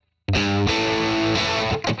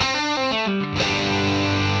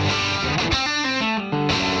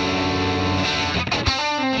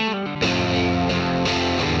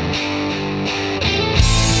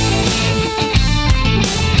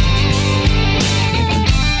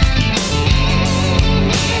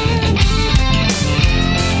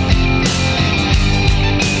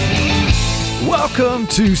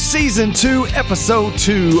Welcome to Season 2, Episode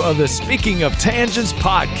 2 of the Speaking of Tangents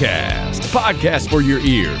podcast. A podcast for your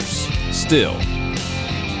ears, still.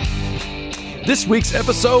 This week's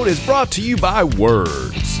episode is brought to you by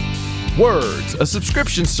Words. Words, a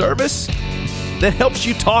subscription service that helps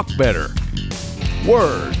you talk better.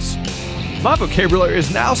 Words. My vocabulary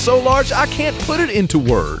is now so large I can't put it into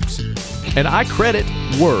words. And I credit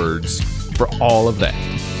Words for all of that.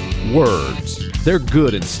 Words. They're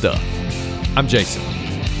good and stuff. I'm Jason.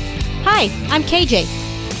 Hi, I'm KJ.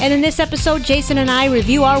 And in this episode, Jason and I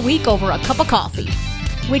review our week over a cup of coffee,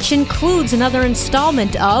 which includes another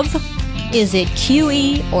installment of Is It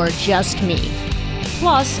QE or Just Me?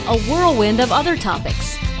 Plus, a whirlwind of other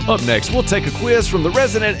topics. Up next, we'll take a quiz from the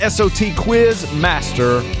resident SOT quiz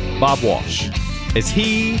master, Bob Walsh, as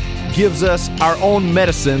he gives us our own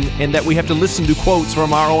medicine and that we have to listen to quotes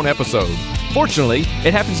from our own episode. Fortunately,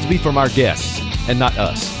 it happens to be from our guests and not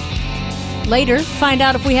us. Later, find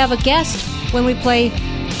out if we have a guest when we play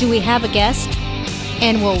Do We Have a Guest?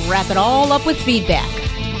 And we'll wrap it all up with feedback.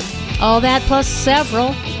 All that plus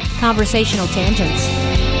several conversational tangents.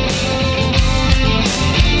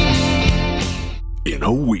 In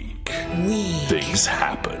a week, things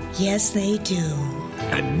happen. Yes, they do.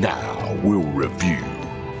 And now we'll review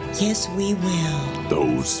Yes, we will.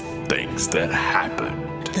 those things that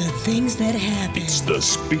happened. The things that happen. It's the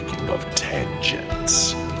Speaking of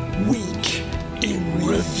Tangents Week in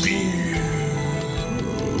Review.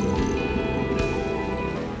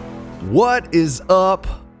 What is up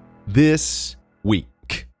this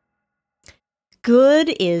week?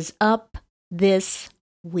 Good is up this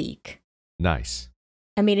week. Nice.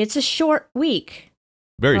 I mean, it's a short week.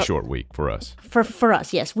 Very short week for us. For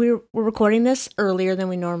us, yes. We're recording this earlier than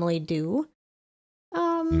we normally do.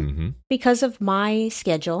 Because of my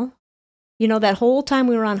schedule. You know, that whole time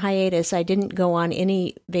we were on hiatus, I didn't go on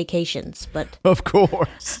any vacations, but Of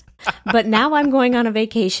course. but now I'm going on a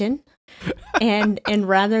vacation, and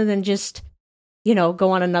rather than just, you know, go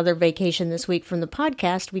on another vacation this week from the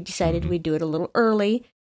podcast, we decided we'd do it a little early.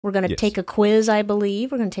 We're going to take a quiz, I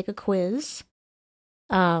believe. We're going to take a quiz.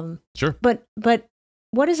 Sure. But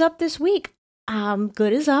what is up this week?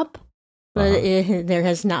 Good is up. But there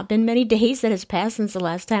has not been many days that has passed since the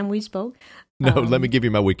last time we spoke. No, let me give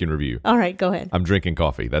you my week in review. All right, go ahead. I'm drinking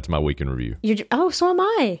coffee. That's my week in review. So am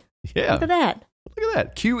I. Yeah. Look at that. Look at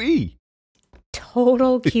that. QE.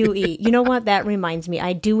 Total QE. You know what? That reminds me.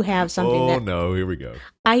 I do have something Oh, no. Here we go.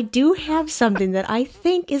 I do have something that I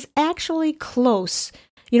think is actually close.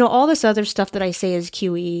 You know, all this other stuff that I say is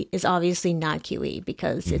QE is obviously not QE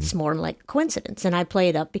because it's more like coincidence. And I play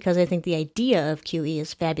it up because I think the idea of QE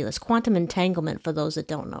is fabulous. Quantum entanglement, for those that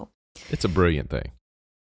don't know. It's a brilliant thing.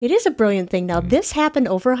 It is a brilliant thing. Now, this happened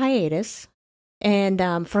over hiatus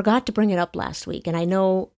and forgot to bring it up last week. And I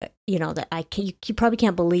know, you know, that you probably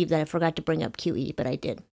can't believe that I forgot to bring up QE, but I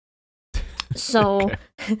did. So,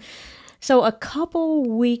 so a couple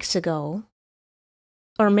weeks ago,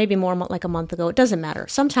 or maybe more like a month ago, it doesn't matter,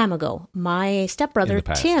 some time ago, my stepbrother,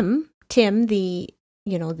 Tim, the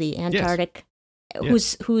Antarctic,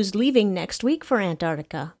 who's leaving next week for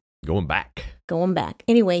Antarctica. Going back.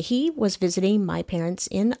 Anyway, he was visiting my parents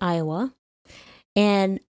in Iowa,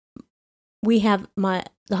 and we have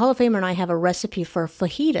the Hall of Famer and I have a recipe for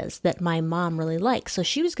fajitas that my mom really likes. So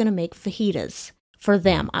she was going to make fajitas for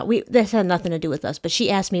them. This had nothing to do with us, but she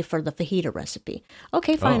asked me for the fajita recipe.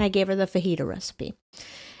 Okay, fine. I gave her the fajita recipe.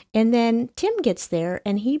 And then Tim gets there,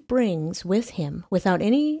 and he brings with him, without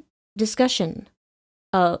any discussion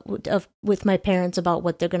with my parents about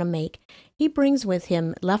what they're going to make, he brings with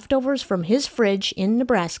him leftovers from his fridge in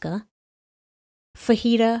Nebraska,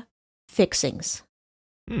 fajita fixings.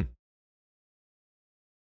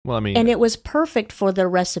 Well, I mean... And it was perfect for their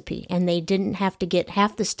recipe, and they didn't have to get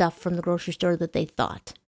half the stuff from the grocery store that they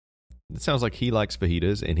thought. It sounds like he likes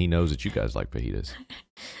fajitas, and he knows that you guys like fajitas.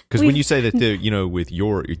 Because when you say that, with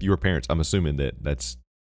your parents, I'm assuming that that's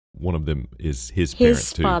one of them is his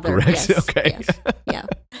parents too, father, correct? Yes, okay. Yes, yeah.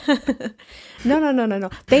 No.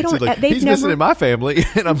 They don't. So like, they've he's never visiting my family,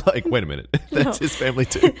 and I'm like, wait a minute, that's his family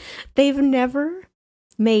too. They've never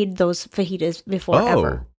made those fajitas before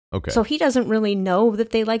ever. Okay. So he doesn't really know that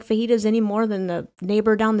they like fajitas any more than the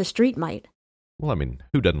neighbor down the street might. Well, I mean,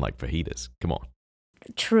 who doesn't like fajitas? Come on.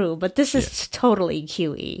 True, but this is totally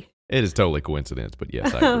QE. It is totally coincidence, but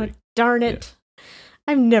yes, I agree. Darn it. Yeah.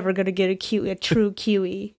 I'm never going to get a true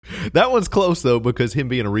QE. That one's close, though, because him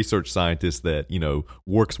being a research scientist that,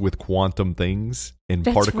 works with quantum things and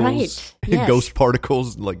particles right. and Yes. ghost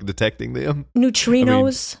particles, like detecting them.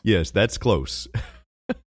 Neutrinos. Yes, that's close.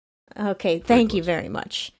 Okay, thank you very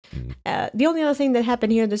much. The only other thing that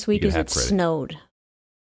happened here this week is it snowed.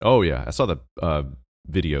 Oh, yeah. I saw the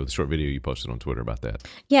video, the short video you posted on Twitter about that.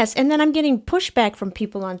 Yes, and then I'm getting pushback from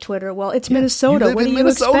people on Twitter. Well, it's Minnesota. You live what in do you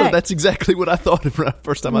Minnesota. expect? That's exactly what I thought the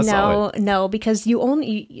first time I saw it. No, because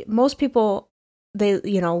most people,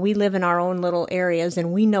 we live in our own little areas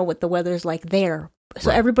and we know what the weather's like there. So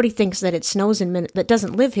Right. everybody thinks that it snows that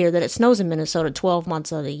doesn't live here, that it snows in Minnesota 12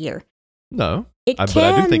 months out of the year. No, It but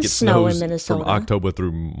I do think it snow snows in Minnesota. from October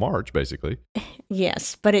through March, basically.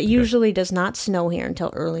 Yes, but it usually does not snow here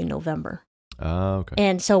until early November. Okay.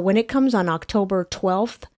 And so when it comes on October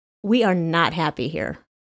 12th, we are not happy here.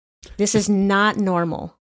 This is not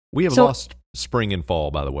normal. We have So- lost spring and fall,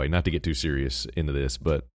 by the way. Not to get too serious into this,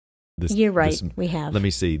 but this. You're right. this- We have. Let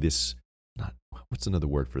me see this. What's another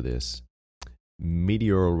word for this?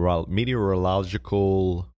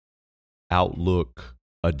 Meteorological outlook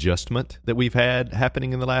adjustment that we've had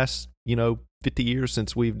happening in the last 50 years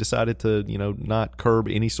since we've decided to not curb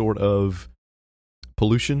any sort of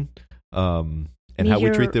pollution and how we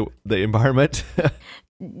treat the environment.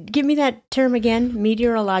 Give me that term again.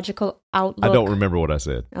 Meteorological outlook. I don't remember what I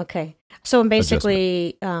said. Okay. So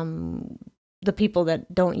basically, the people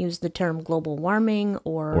that don't use the term global warming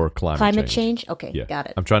or climate change. Okay, Yeah. got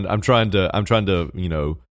it. I'm trying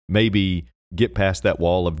to maybe get past that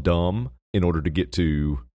wall of dumb in order to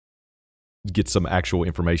get some actual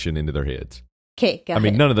information into their heads. Okay, got it. I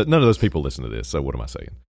mean, none of those people listen to this, so what am I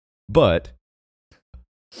saying? But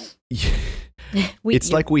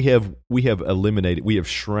it's like we have eliminated, we have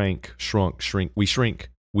shrunk. We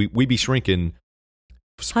be shrinking.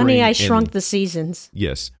 Honey, I shrunk the seasons.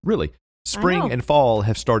 Yes, really. Spring and fall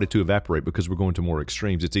have started to evaporate because we're going to more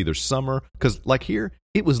extremes. It's either summer, because like here,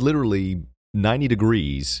 it was literally 90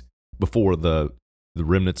 degrees before the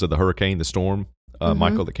remnants of the hurricane, the storm,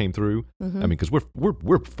 Michael, that came through. Mm-hmm. I mean, because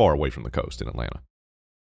we're far away from the coast in Atlanta,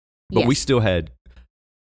 but Yes. we still had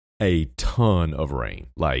a ton of rain,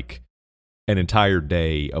 like an entire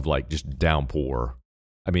day of like just downpour.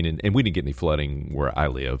 I mean, and we didn't get any flooding where I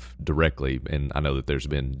live directly, and I know that there's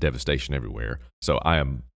been devastation everywhere. So I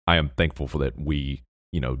am thankful for that. We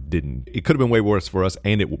didn't. It could have been way worse for us,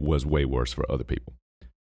 and it was way worse for other people.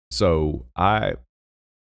 So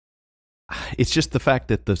it's just the fact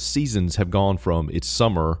that the seasons have gone from it's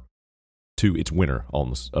summer to it's winter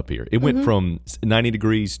almost up here. It went from 90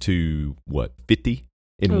 degrees to 50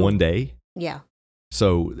 in one day. Yeah.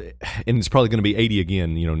 So, and it's probably going to be 80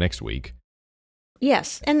 again, next week.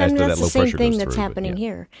 Yes, and then After that's that low the same pressure thing goes that's through, but happening yeah.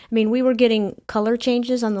 here. I mean, we were getting color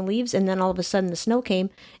changes on the leaves, and then all of a sudden the snow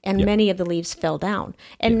came, and Yeah. many of the leaves fell down.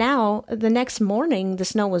 And now, the next morning, the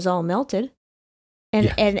snow was all melted, and,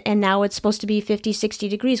 Yeah. and now it's supposed to be 50, 60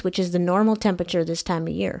 degrees, which is the normal temperature this time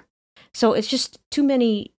of year. So it's just too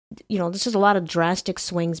many, there's just a lot of drastic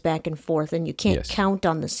swings back and forth, and you can't Yes. count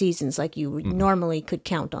on the seasons like you normally could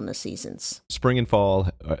count on the seasons. Spring and fall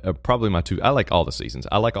are probably my two. I like all the seasons.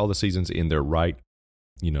 I like all the seasons in their right,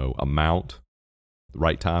 amount, the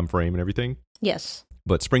right time frame and everything. Yes.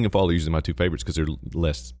 But spring and fall are usually my two favorites because they're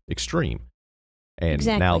less extreme. And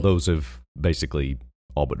Exactly. now those have basically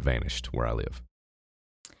all but vanished where I live.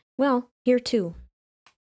 Well, here too.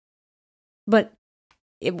 But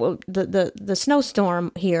the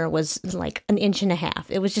snowstorm here was like an inch and a half.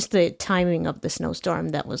 It was just the timing of the snowstorm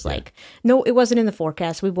that was like, no, it wasn't in the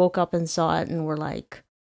forecast. We woke up and saw it and we're like,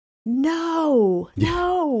 no.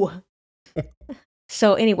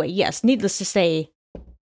 So anyway, yes, needless to say,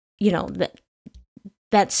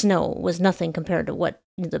 that snow was nothing compared to what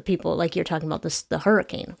the people, like you're talking about, the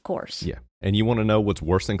hurricane, of course. Yeah. And you want to know what's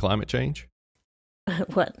worse than climate change?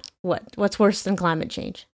 What's worse than climate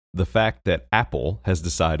change? The fact that Apple has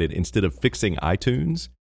decided, instead of fixing iTunes,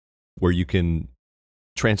 where you can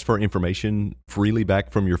transfer information freely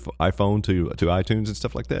back from your iPhone to iTunes and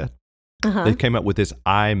stuff like that, they came up with this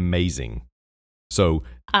iMazing. So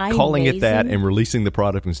calling it that and releasing the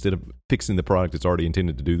product instead of fixing the product that's already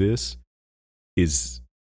intended to do this is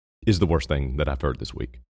the worst thing that I've heard this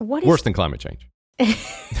week. Worse than climate change.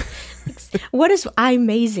 What is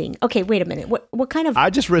iMazing? Okay, wait a minute. What kind of? I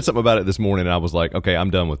just read something about it this morning, and I was like, okay, I'm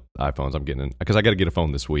done with iPhones. I'm getting in because I got to get a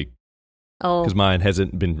phone this week. Oh, Because mine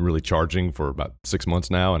hasn't been really charging for about 6 months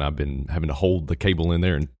now, and I've been having to hold the cable in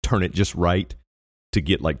there and turn it just right to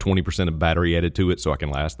get like 20% of battery added to it so I can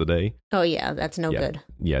last the day. oh yeah, that's no good.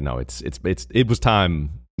 Yeah, no, it was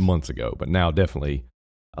time months ago, but now definitely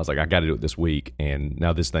I was like, I got to do it this week, and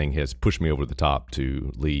now this thing has pushed me over the top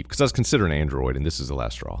to leave because I was considering Android, and this is the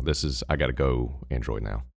last straw. I got to go Android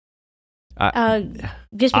now.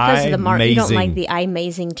 Just because of the mark, you don't like iMazing. the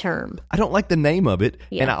iMazing term. I don't like the name of it,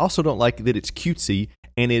 Yeah. and I also don't like that it's cutesy,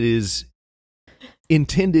 and it is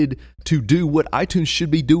intended to do what iTunes should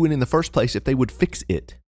be doing in the first place if they would fix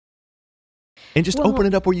it. And just Well- open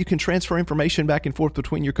it up where you can transfer information back and forth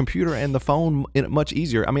between your computer and the phone much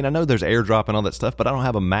easier. I mean, I know there's AirDrop and all that stuff, but I don't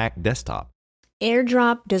have a Mac desktop.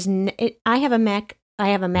 AirDrop doesn't. I have a Mac. I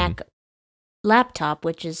have a Mac laptop,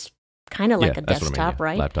 which is kind of like a that's what I mean, desktop, yeah.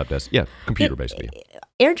 right? Laptop desktop. Yeah, computer basically.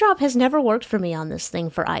 AirDrop has never worked for me on this thing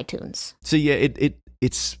for iTunes. So yeah,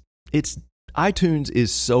 it's iTunes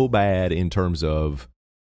is so bad in terms of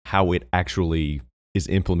how it actually is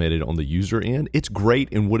implemented on the user end. It's great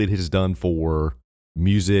in what it has done for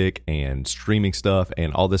music and streaming stuff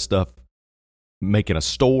and all this stuff, making a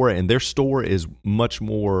store, and their store is much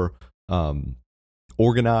more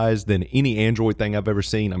organized than any Android thing I've ever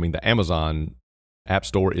seen. I mean, the Amazon App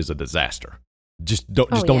Store is a disaster. Just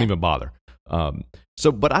don't even bother.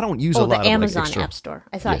 But I don't use a lot the of Amazon like extra, App Store.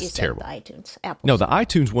 I thought Yes, you said terrible. the iTunes. Apple. No, the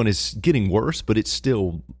iTunes one is getting worse, but it's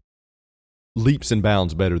still leaps and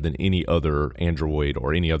bounds better than any other Android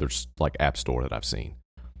or any other like app store that I've seen.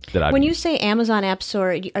 When you say Amazon App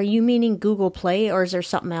Store, are you meaning Google Play or is there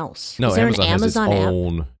something else? No, is there Amazon an Amazon has its app?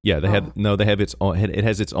 own. Yeah, they have its own. It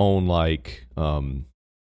has its own like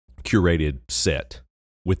curated set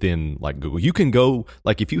within like Google. You can go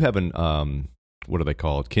like if you have an what are they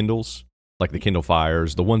called? Kindles, like the Kindle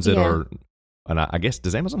Fires, the ones that are. And I guess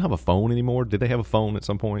does Amazon have a phone anymore? Did they have a phone at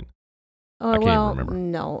some point? Oh, I can't well, remember.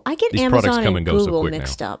 No. I get These products Amazon come and and go so Google quick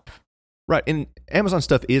mixed up. Right, and Amazon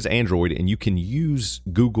stuff is Android, and you can use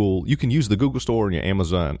Google. You can use the Google Store on your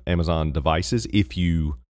Amazon devices if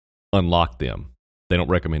you unlock them. They don't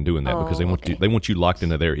recommend doing that because they want you locked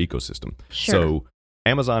into their ecosystem. Sure. So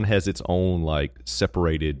Amazon has its own like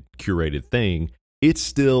separated, curated thing. It's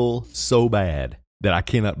still so bad that I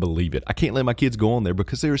cannot believe it. I can't let my kids go on there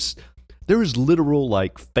because there is literal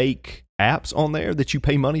like fake apps on there that you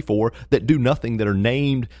pay money for that do nothing, that are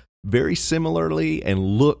named very similarly and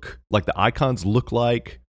look like the icons look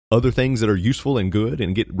like other things that are useful and good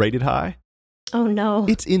and get rated high. Oh, no.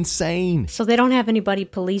 It's insane. So they don't have anybody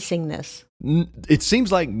policing this. It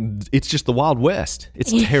seems like it's just the Wild West.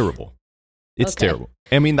 It's terrible. It's Okay. terrible.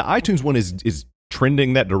 I mean, the iTunes one is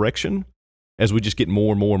trending that direction as we just get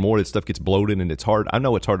more and more and more. That stuff gets bloated and it's hard. I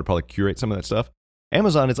know it's hard to probably curate some of that stuff.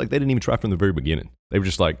 Amazon, it's like they didn't even try from the very beginning. They were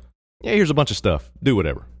just like, yeah, here's a bunch of stuff. Do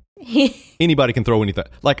whatever. Anybody can throw anything.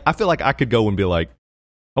 Like, I feel like I could go and be like,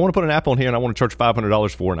 I want to put an app on here and I want to charge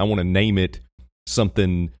 $500 for it, and I want to name it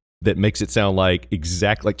something that makes it sound like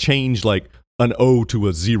change like an O to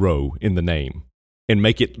a 0 in the name and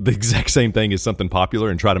make it the exact same thing as something popular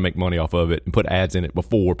and try to make money off of it and put ads in it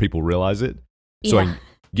before people realize it. So I Yeah. can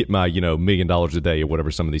get my, $1 million a day or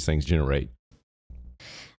whatever some of these things generate.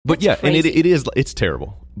 But That's yeah, and crazy. it's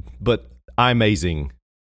terrible. But iMazing,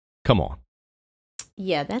 come on.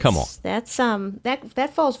 Yeah, that's Come on. That's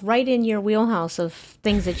that falls right in your wheelhouse of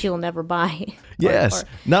things that you'll never buy. Yes,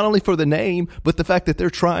 not only for the name, but the fact that they're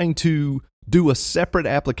trying to do a separate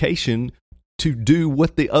application to do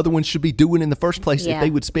what the other one should be doing in the first place. Yeah, If they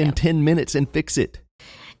would spend 10 minutes and fix it,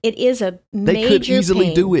 It is a they major could easily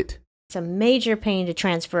pain. do it. It's a major pain to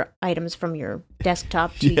transfer items from your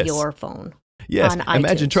desktop to Yes. your phone. Yes, on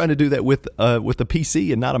imagine iTunes. trying to do that with a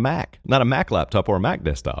PC and not a Mac laptop or a Mac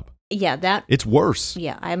desktop. Yeah, that. It's worse.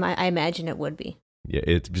 Yeah, I imagine it would be. Yeah,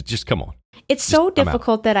 it's just come on. It's so I'm out.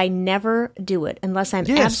 difficult that I never do it unless I'm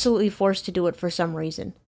Yes. absolutely forced to do it for some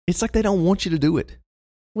reason, It's like they don't want you to do it.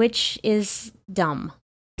 which is dumb.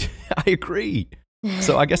 I agree.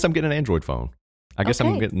 So I guess I'm getting an Android phone. I guess I'm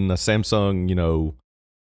Okay. getting a Samsung,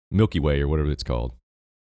 Milky Way or whatever it's called.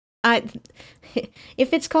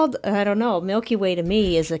 If it's called, I don't know, Milky Way to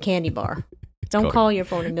me is a candy bar. Don't called- call your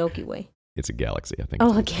phone a Milky Way. It's a Galaxy, I think.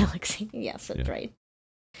 Oh, a Galaxy. Yes, that's Yeah. right.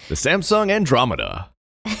 The Samsung Andromeda.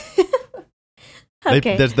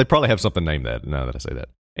 Okay. They probably have something named that now that I say that.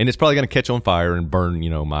 And it's probably going to catch on fire and burn,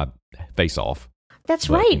 my face off. That's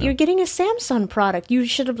but, right. You're getting a Samsung product. You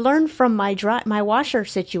should have learned from my washer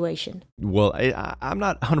situation. Well, I'm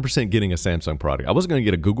not 100% getting a Samsung product. I was going to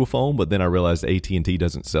get a Google phone, but then I realized AT&T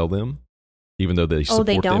doesn't sell them, even though they support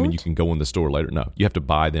they them and don't? you can go in the store later. No, you have to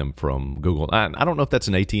buy them from Google. I don't know if that's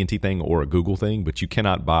an AT&T thing or a Google thing, but you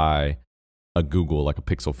cannot buy a Google, like a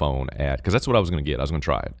Pixel phone because that's what I was going to get. I was going to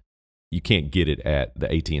try it. You can't get it at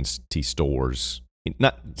the AT&T stores.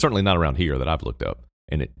 Certainly not around here that I've looked up.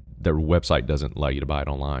 And their website doesn't allow you to buy it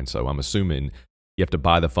online. So I'm assuming you have to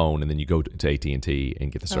buy the phone and then you go to AT&T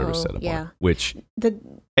and get the service set up yeah. on it. Which The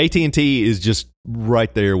AT&T is just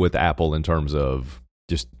right there with Apple in terms of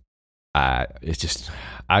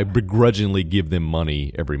I begrudgingly give them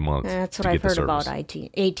money every month. That's what to I've get the heard about service.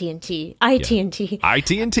 AT&T. AT&T.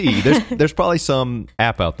 AT&T. There's probably some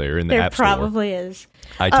app out there in the There App Store. probably is.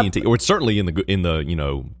 AT&T, or it's certainly in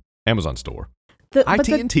the Amazon store. But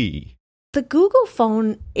AT&T. the Google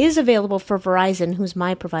phone is available for Verizon, who's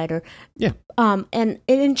my provider. Yeah. And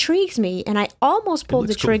it intrigues me, and I almost pulled the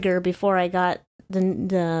looks cool. trigger before I got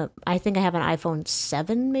the I think I have an iPhone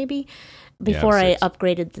 7 maybe, before I 6.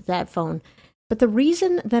 upgraded to that phone. But the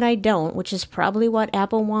reason that I don't, which is probably what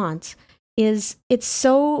Apple wants, is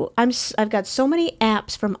I've got so many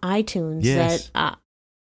apps from iTunes Yes. that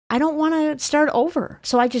I don't want to start over.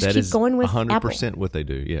 So I just keep going with 100% Apple. what they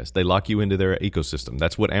do. Yes, they lock you into their ecosystem.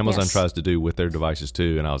 That's what Amazon Yes. tries to do with their devices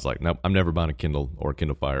too. And I was like, nope, I'm never buying a Kindle or a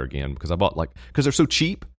Kindle Fire again because because they're so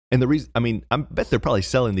cheap. And the reason, I bet they're probably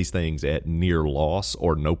selling these things at near loss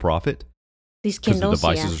or no profit. These Because the Kindles,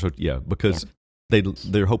 devices are so, because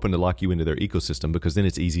they're hoping to lock you into their ecosystem because then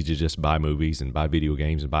it's easy to just buy movies and buy video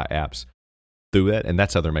games and buy apps through that, and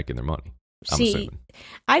that's how they're making their money. I'm assuming.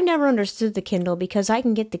 I've never understood the Kindle because I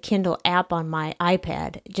can get the Kindle app on my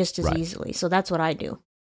iPad just as easily. So that's what I do.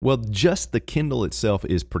 Well, just the Kindle itself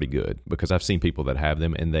is pretty good because I've seen people that have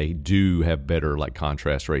them and they do have better like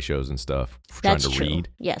contrast ratios and stuff for That's trying to true. read.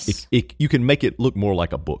 Yes. You can make it look more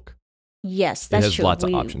like a book. Yes, It that's has true. lots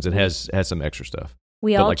of options. It has some extra stuff.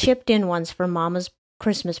 We But all like chipped in once for Mama's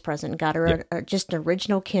Christmas present. Got her just an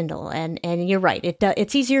original Kindle, and you're right.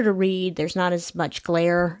 It's easier to read. There's not as much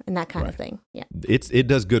glare and that kind of thing. Yeah, It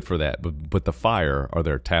does good for that. But the Fire are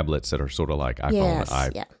their tablets that are sort of like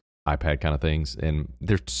iPhone, iPad kind of things, and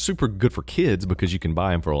they're super good for kids because you can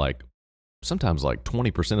buy them for sometimes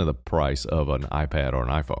 20% of the price of an iPad or an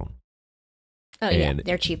iPhone. Oh And yeah,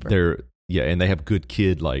 they're cheaper. And they have good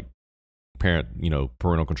kid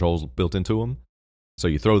parental controls built into them. So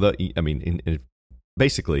you throw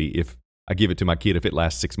basically, if I give it to my kid, if it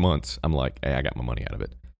lasts 6 months, I'm like, hey, I got my money out of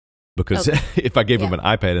it. Because if I gave them an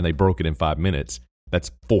iPad and they broke it in 5 minutes,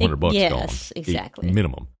 that's $400 gone. Yes, exactly.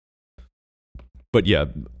 Minimum. But yeah,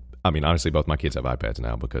 honestly, both my kids have iPads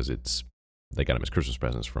now because they got them as Christmas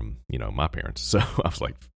presents from, my parents. So I was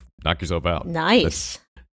like, knock yourself out. Nice.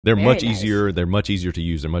 They're Very much nice. easier. They're much easier to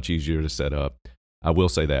use. They're much easier to set up. I will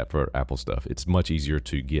say that for Apple stuff, it's much easier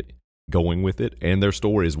to get going with it, and their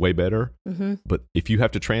store is way better. Mm-hmm. But if you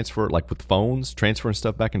have to transfer, like with phones, transferring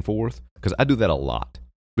stuff back and forth, because I do that a lot.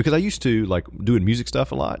 Because I used to doing music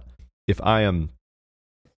stuff a lot. If I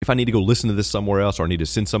need to go listen to this somewhere else, or I need to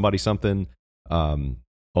send somebody something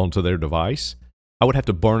onto their device, I would have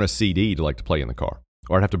to burn a CD to play in the car,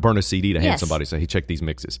 or I'd have to burn a CD to hand somebody, say, hey, check these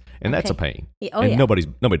mixes, and that's a pain. And nobody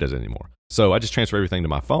does it anymore. So I just transfer everything to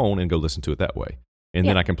my phone and go listen to it that way, and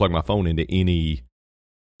then I can plug my phone into any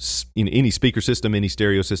speaker system, any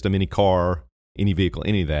stereo system, any car, any vehicle,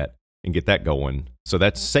 any of that, and get that going. So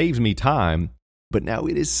that saves me time. But now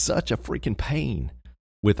it is such a freaking pain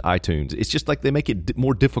with iTunes. It's just like they make it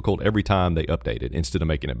more difficult every time they update it instead of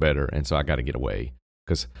making it better. And so I got to get away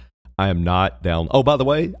because I am not down. Oh, by the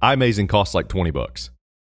way, iMazing costs like $20.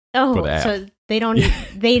 Oh, for the app. so they don't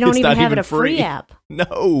even not have even it a free app. No,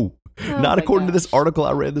 Oh not my according to this gosh. article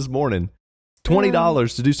I read this morning.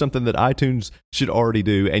 $20 to do something that iTunes should already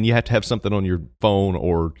do, and you have to have something on your phone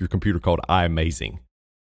or your computer called iMazing.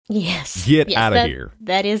 Yes. Get out of here.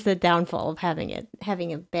 That is the downfall of having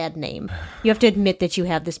a bad name. You have to admit that you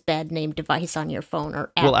have this bad name device on your phone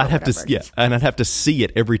or app. Well, I'd or have to, whatever it is. and I'd have to see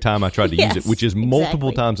it every time I tried to use it, Yes, which is multiple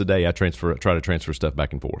exactly. times a day. I try to transfer stuff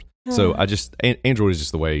back and forth. So Android is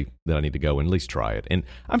just the way that I need to go, and at least try it. And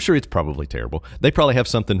I'm sure it's probably terrible. They probably have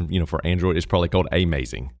something, for Android. It's probably called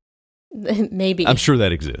Amazing. Maybe. I'm sure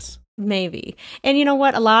that exists. Maybe. And you know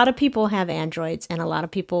what? A lot of people have Androids, and a lot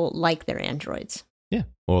of people like their Androids. Yeah.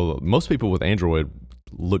 Well, most people with Android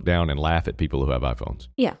look down and laugh at people who have iPhones.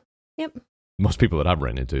 Yeah. Yep. Most people that I've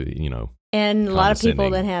run into, And a lot of people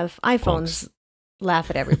Condescending that have iPhones laugh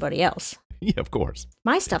at everybody else. yeah, of course.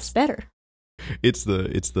 My stuff's better. It's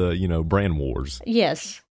the brand wars.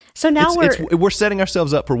 Yes. So now We're setting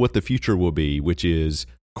ourselves up for what the future will be, which is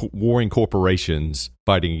warring corporations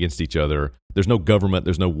fighting against each other. There's no government.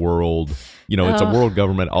 There's no world. It's a world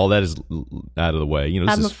government. All that is out of the way. This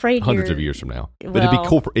I'm is afraid hundreds of you're- years from now. But it'd be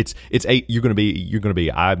corporate. It's you're going to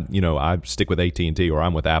be. I stick with AT&T, or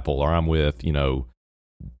I'm with Apple, or I'm with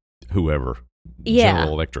whoever. Yeah.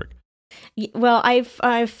 General Electric. Well,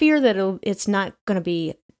 I fear that it's not going to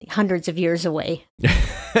be hundreds of years away.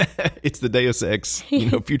 It's the Deus Ex,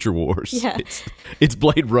 future wars. Yeah. It's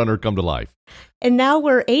Blade Runner come to life. And now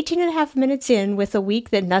we're 18 and a half minutes in with a week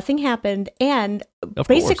that nothing happened. And Of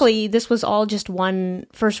basically, this was all just one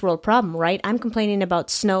first world problem, right? I'm complaining about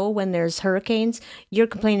snow when there's hurricanes. You're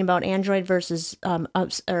complaining about Android versus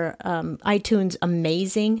iTunes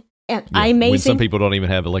Amazing. And When iMazing. some people don't even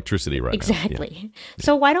have electricity right now. Exactly. Yeah.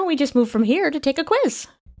 So why don't we just move from here to take a quiz?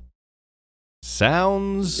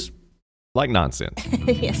 Sounds like nonsense.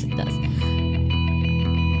 Yes, it does.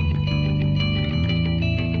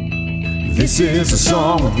 This is a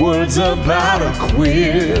song with words about a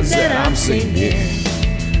quiz that I'm singing.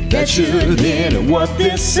 That should hint at what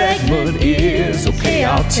this segment is. Okay,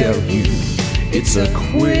 I'll tell you, it's a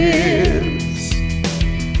quiz.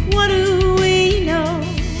 What do we know?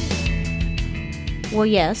 Well,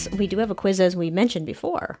 yes, we do have a quiz, as we mentioned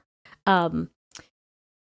before. I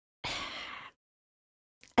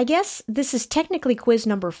guess this is technically quiz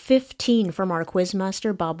number 15 from our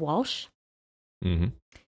quizmaster, Bob Walsh. Mm-hmm.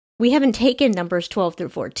 We haven't taken numbers 12 through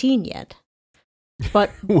 14 yet.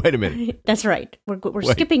 But Wait a minute. That's right. We're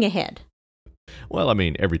skipping ahead. Well, I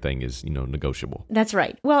mean, everything is, negotiable. That's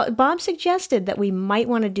right. Well, Bob suggested that we might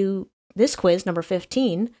want to do this quiz, number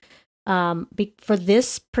 15, for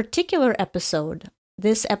this particular episode,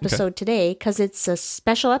 today, because it's a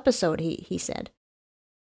special episode, he said.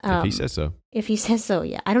 If he says so. If he says so,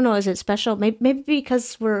 yeah. I don't know, is it special? Maybe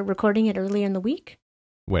because we're recording it early in the week?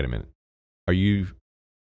 Wait a minute. Are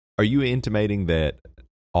you intimating that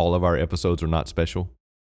all of our episodes are not special?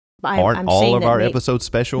 Aren't all of our episodes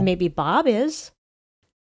special? Maybe Bob is.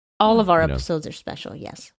 All of our episodes are special,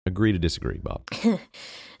 yes. Agree to disagree, Bob.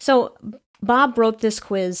 So Bob wrote this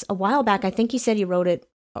quiz a while back. I think he said he wrote it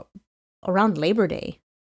around Labor Day.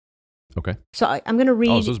 Okay. So I'm going to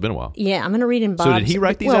read. Oh, so it's been a while. Yeah, I'm going to read in Bob's. So did he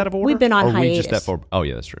write these out of order? We've been on or hiatus. We just that far? Oh,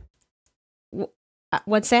 yeah, that's true.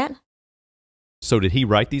 What's that? So did he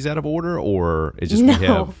write these out of order, or is just no, we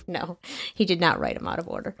have? No, he did not write them out of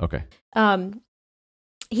order. Okay.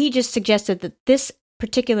 He just suggested that this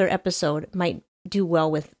particular episode might do well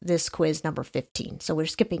with this quiz number 15. So we're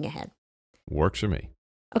skipping ahead. Works for me.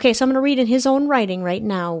 Okay, so I'm going to read in his own writing right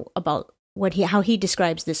now about how he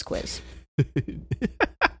describes this quiz.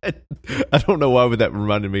 I don't know why that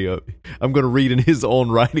reminded me of. I'm going to read in his own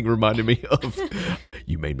writing reminded me of.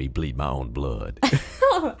 You made me bleed my own blood.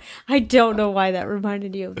 I don't know why that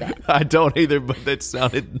reminded you of that. I don't either, but that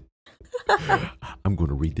sounded. I'm going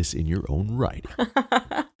to read this in your own writing.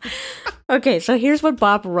 Okay, so here's what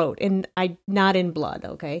Bob wrote, and not in blood.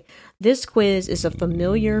 Okay, this quiz is a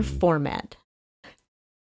familiar format.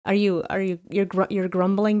 You're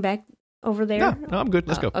grumbling back over there? No, I'm good.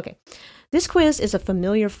 Let's go. Okay. This quiz is a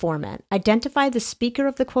familiar format. Identify the speaker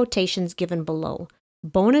of the quotations given below.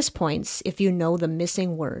 Bonus points if you know the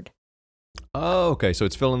missing word. Oh, okay. So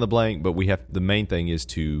it's fill in the blank, but the main thing is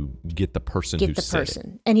to get the person who said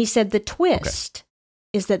it. And he said the twist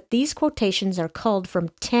is that these quotations are culled from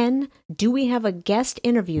 10 Do We Have a Guest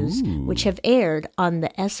interviews, which have aired on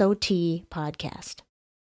the SOT podcast.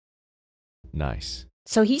 Nice.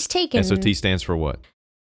 So he's taken... SOT stands for what?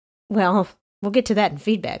 Well, we'll get to that in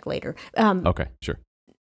feedback later. Okay, sure.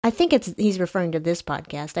 I think he's referring to this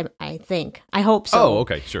podcast. I think. I hope so. Oh,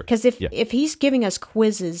 okay, sure. Because if he's giving us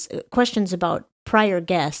questions about prior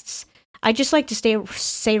guests, I just like to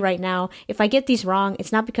say right now, if I get these wrong,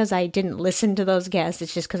 it's not because I didn't listen to those guests.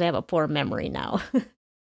 It's just because I have a poor memory now.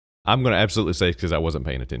 I'm going to absolutely say because I wasn't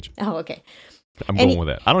paying attention. Oh, okay. I'm going with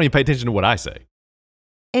that. I don't even pay attention to what I say.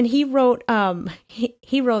 And he wrote,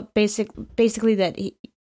 he wrote basically that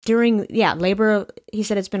labor. He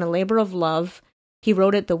said it's been a labor of love. He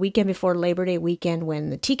wrote it the weekend before Labor Day weekend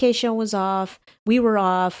when the TK show was off. We were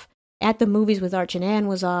off. At the Movies with Arch and Ann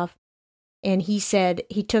was off. And he said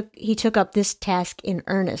he took up this task in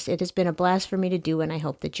earnest. It has been a blast for me to do, and I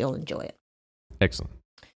hope that you'll enjoy it. Excellent.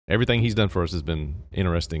 Everything he's done for us has been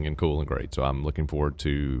interesting and cool and great. So I'm looking forward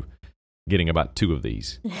to getting about 2 of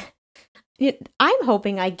these. I'm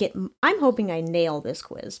hoping I nail this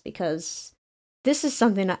quiz because this is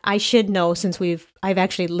something I should know since I've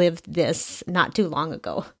actually lived this not too long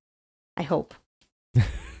ago. I hope.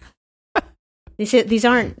 These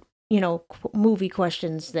aren't, movie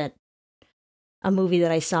questions a movie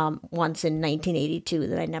that I saw once in 1982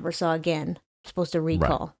 that I never saw again. I'm supposed to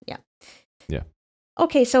recall. Right. Yeah.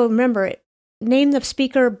 Okay, so remember, name the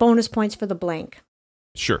speaker, bonus points for the blank.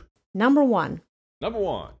 Sure. Number one.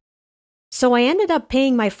 So I ended up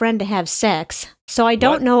paying my friend to have sex, so I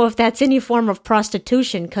don't know if that's any form of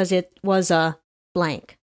prostitution because it was a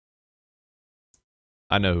blank.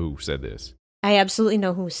 I know who said this. I absolutely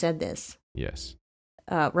know who said this. Yes.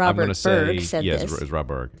 Robert Berg said yes, this. Yes, Rob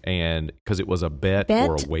Berg. And because it was a bet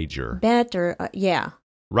or a wager. Bet or, yeah.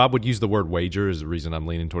 Rob would use the word wager is the reason I'm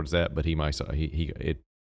leaning towards that, but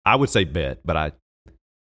I would say bet, but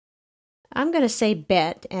I'm going to say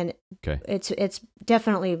bet, and okay. It's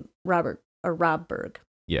definitely Rob Berg.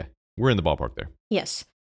 Yeah, we're in the ballpark there. Yes.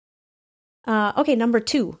 Okay, number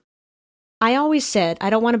 2. I always said I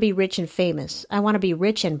don't want to be rich and famous. I want to be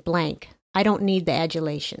rich and blank. I don't need the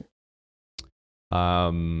adulation.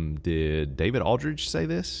 Did David Aldridge say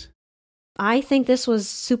this? I think this was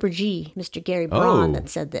Super G, Mr. Gary Braun, that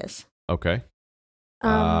said this. Okay.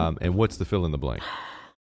 And what's the fill in the blank?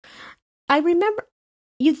 I remember,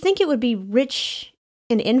 you'd think it would be rich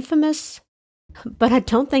and infamous, but I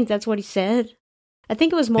don't think that's what he said. I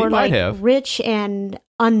think it was more like rich and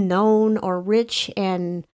unknown or rich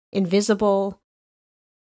and invisible.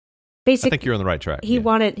 Basically, I think you're on the right track. He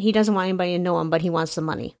doesn't want anybody to know him, but he wants the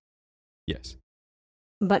money. Yes.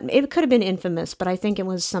 But it could have been infamous, but I think it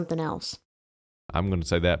was something else. I'm going to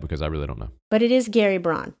say that because I really don't know. But it is Gary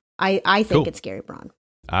Braun. I think it's Gary Braun.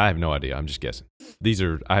 I have no idea. I'm just guessing.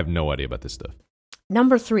 I have no idea about this stuff.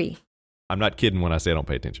 Number 3. I'm not kidding when I say I don't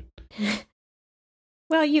pay attention.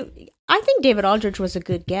 Well, I think David Aldrich was a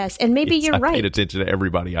good guess, and maybe you're right. I paid attention to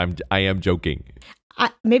everybody. I am joking.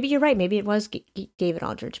 Maybe you're right. Maybe it was David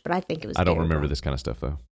Aldrich, but I think it was. I don't remember this kind of stuff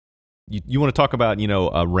though. You want to talk about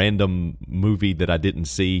a random movie that I didn't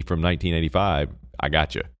see from 1985? I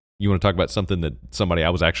got you. You want to talk about something that somebody I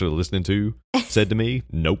was actually listening to said to me?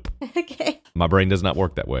 Nope. Okay. My brain does not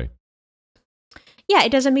work that way. Yeah,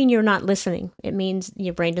 it doesn't mean you're not listening. It means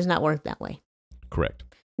your brain does not work that way. Correct.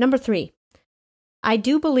 Number 3. I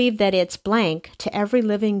do believe that it's blank to every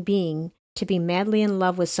living being to be madly in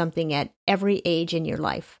love with something at every age in your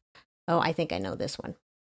life. Oh, I think I know this one.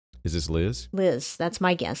 Is this Liz? Liz. That's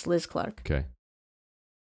my guess. Liz Clark. Okay.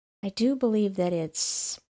 I do believe that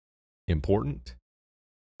it's important,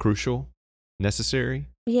 crucial, necessary.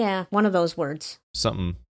 Yeah, one of those words.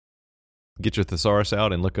 Something. Get your thesaurus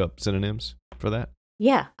out and look up synonyms for that.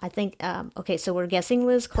 Yeah, I think. Okay, so we're guessing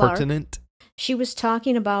Liz Clark. Pertinent. She was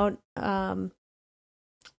talking about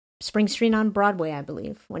Spring Street on Broadway, I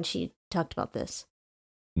believe, when she talked about this.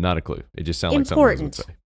 Not a clue. It just sounds like something Liz would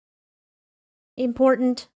say.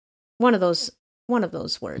 Important. One of those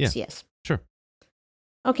words. Yeah, yes. Sure.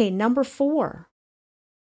 Okay, number 4.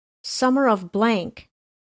 Summer of blank.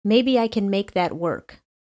 Maybe I can make that work.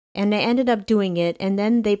 And they ended up doing it, and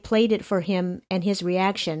then they played it for him and his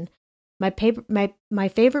reaction. My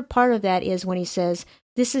favorite part of that is when he says,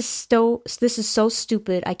 This is so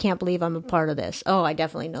stupid, I can't believe I'm a part of this. Oh, I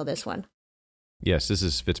definitely know this one. Yes, this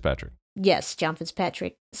is Fitzpatrick. Yes, John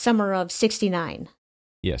Fitzpatrick. Summer of 1969.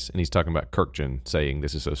 Yes, and he's talking about Kirkjian saying,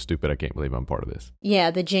 this is so stupid, I can't believe I'm part of this.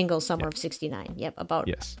 Yeah, the jingle, Summer of 1969. Yep, about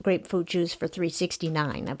yes. Grapefruit juice for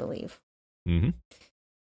 $3.69, I believe. Mm-hmm.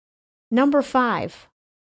 Number 5.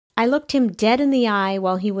 I looked him dead in the eye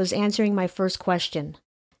while he was answering my first question.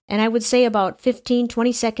 And I would say about 15,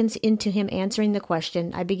 20 seconds into him answering the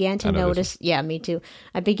question, I began to notice, yeah, me too.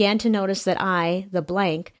 I began to notice that I, the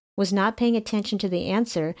blank, was not paying attention to the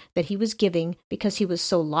answer that he was giving because he was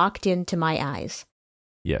so locked into my eyes.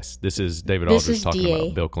 Yes, this is David Aldrich talking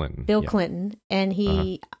about Bill Clinton. Bill Clinton, and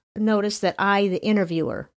he noticed that I, the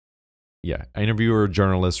interviewer. Yeah, interviewer,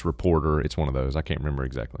 journalist, reporter, it's one of those. I can't remember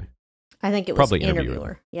exactly. I think it was probably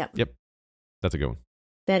interviewer. Yep. That's a good one.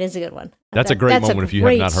 That is a good one. That's a great moment if you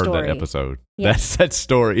have not heard that episode. Yes. That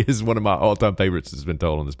story is one of my all-time favorites that's been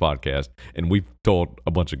told on this podcast, and we've told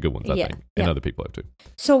a bunch of good ones, I think, and other people have too.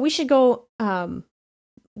 So we should go,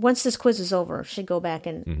 once this quiz is over, should go back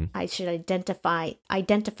and I should identify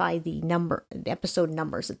the episode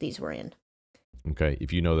numbers that these were in. Okay,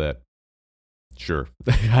 if you know that, sure.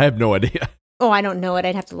 I have no idea. Oh, I don't know it.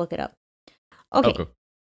 I'd have to look it up. Okay.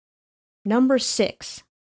 Number 6.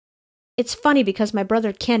 It's funny because my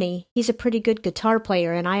brother Kenny, he's a pretty good guitar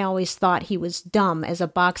player, and I always thought he was dumb as a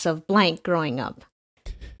box of blank growing up.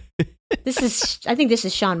 I think this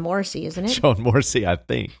is Sean Morrissey, isn't it? Sean Morrissey, I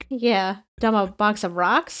think. Yeah. Dumb a box of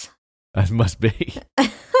rocks? That must be.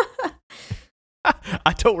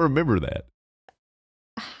 I don't remember that.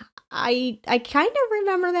 I kind of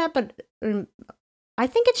remember that, but I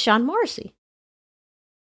think it's Sean Morrissey.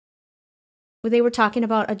 Where they were talking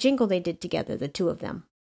about a jingle they did together, the two of them.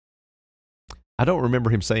 I don't remember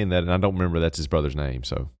him saying that, and I don't remember that's his brother's name.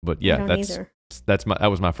 So, but yeah, that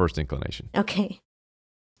was my first inclination. Okay.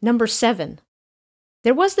 Number 7.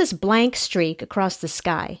 There was this blank streak across the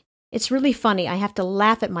sky. It's really funny. I have to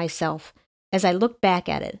laugh at myself as I look back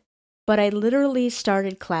at it, but I literally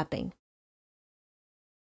started clapping.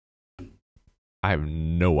 I have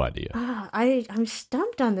no idea. I'm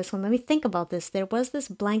stumped on this one. Let me think about this. There was this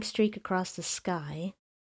blank streak across the sky.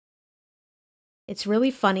 It's really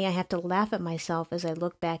funny. I have to laugh at myself as I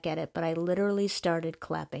look back at it, but I literally started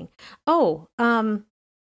clapping. Oh,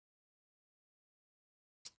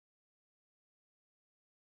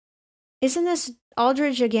 isn't this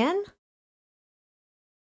Aldrich again?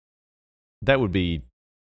 That would be.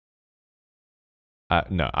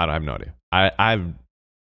 No, I have no idea.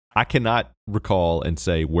 I cannot recall and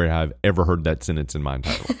say where I've ever heard that sentence in my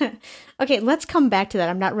entire life. Okay, let's come back to that.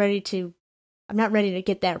 I'm not ready to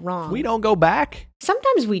get that wrong. We don't go back?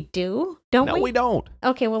 Sometimes we do, don't we? No, we don't.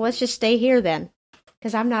 Okay, well, let's just stay here then.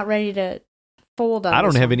 Because I'm not ready to fold on I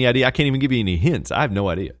don't this have one. any idea. I can't even give you any hints. I have no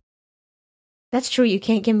idea. That's true. You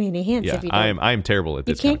can't give me any hints Yeah, if you don't. I am terrible at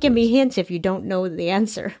You this. can't give me quiz. hints if you don't know the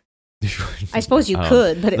answer. I suppose you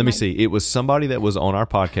could, but let me see. It was somebody that was on our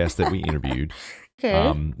podcast that we interviewed.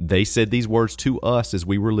 Okay. They said these words to us as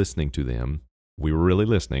we were listening to them. We were really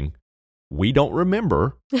listening. We don't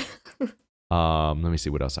remember. Let me see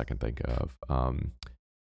what else I can think of.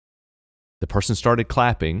 The person started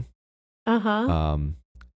clapping. Uh-huh.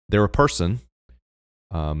 They're a person.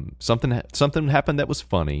 Something happened that was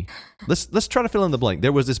funny. Let's try to fill in the blank.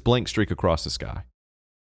 There was this blank streak across the sky.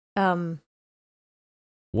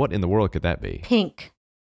 What in the world could that be? Pink.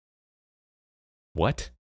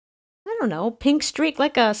 What? I don't know. Pink streak,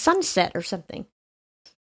 like a sunset or something.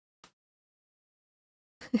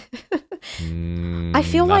 I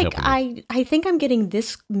feel Not like helping me. I think I'm getting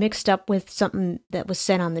this mixed up with something that was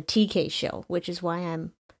said on the TK show, which is why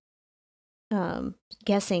I'm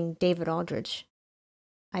guessing David Aldrich.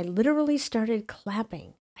 I literally started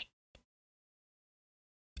clapping.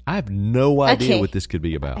 I have no idea Okay. what this could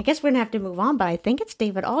be I about. guess we're gonna have to move on, but I think it's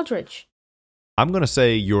David Aldrich. I'm going to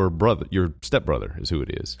say your stepbrother is who it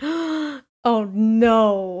is. Oh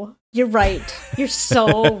no. You're right. You're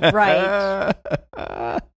so right.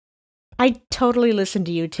 I totally listened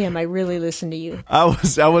to you, Tim. I really listened to you. I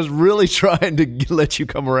was really trying to let you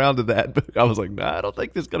come around to that, but I was like, nah, I don't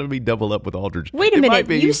think this is going to be double up with Aldridge. Wait a It minute. might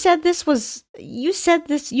be. You said this,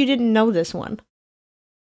 you didn't know this one.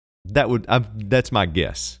 That's my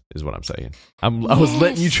guess, is what I'm saying. I was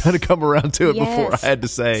letting you try to come around to it before I Yes. had to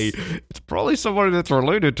say, it's probably somebody that's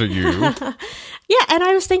related to you. Yeah, and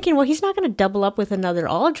I was thinking, well, he's not going to double up with another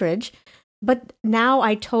Aldridge. But now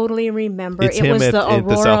I totally remember It's it him was at the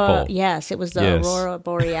the South Aurora. Pole. Yes, it was the Yes. Aurora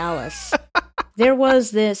Borealis. There was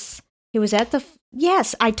this. He was at the.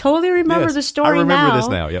 Yes, I totally remember Yes, the story I remember now. this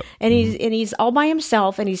now, yep. And he's all by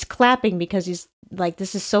himself and he's clapping because he's like,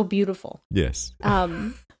 this is so beautiful. Yes.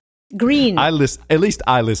 Green. At least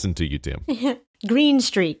I listened to you, Tim. Green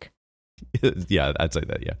streak. Yeah, I'd say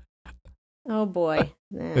that, yeah. Oh boy.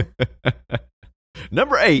 Eh.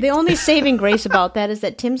 Number 8. The only saving grace about that is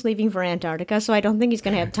that Tim's leaving for Antarctica, so I don't think he's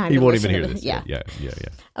going to have time He to won't listen even hear to this. Yeah. Yeah.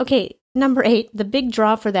 Okay, number 8. The big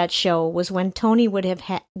draw for that show was when Tony would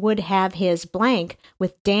have his blank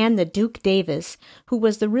with Dan the Duke Davis, who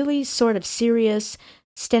was the really sort of serious,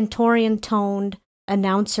 stentorian-toned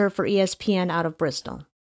announcer for ESPN out of Bristol.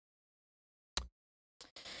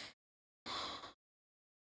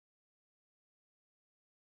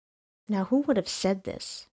 Now, who would have said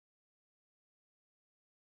this?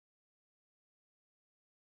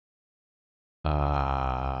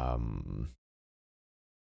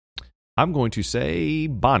 I'm going to say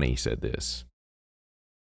Bonnie said this.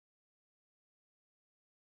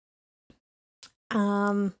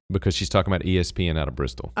 Because she's talking about ESPN out of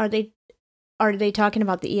Bristol. Are they talking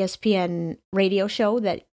about the ESPN radio show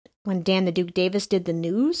that when Dan the Duke Davis did the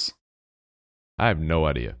news? I have no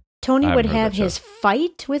idea. Tony I would haven't heard have that show. his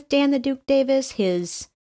fight with Dan the Duke Davis, his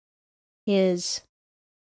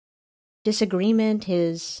disagreement,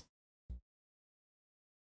 you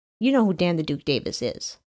know who Dan the Duke Davis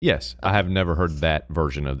is. Yes, I have never heard that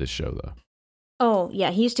version of this show, though. Oh,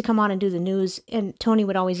 yeah, he used to come on and do the news, and Tony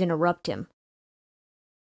would always interrupt him.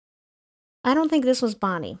 I don't think this was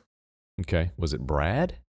Bonnie. Okay. Was it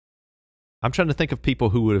Brad? I'm trying to think of people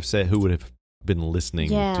who would have been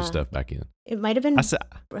listening Yeah. to stuff back in. It might have been I said,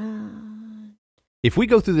 Brad. if we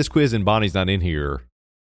go through this quiz and Bonnie's not in here,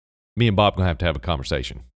 me and Bob are going to have a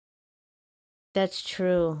conversation. That's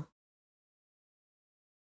true.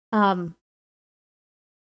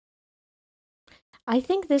 I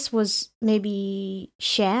think this was maybe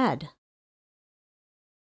Shad.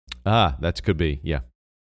 That could be. Yeah.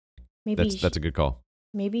 Maybe That's a good call.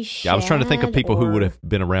 maybe Shad. Yeah, I was trying to think of people who would or- have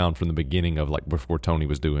been around from the beginning of, like, before Tony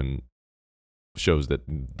was doing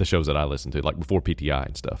the shows that I listened to, like before PTI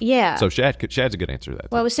and stuff. Yeah. So Shad's a good answer to that.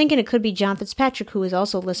 Well, I was thinking it could be John Fitzpatrick, who has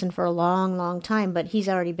also listened for a long, long time, but he's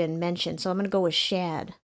already been mentioned. So I'm going to go with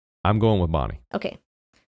Shad. I'm going with Bonnie. Okay.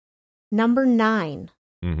 Number 9.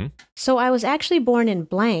 Mm-hmm. So I was actually born in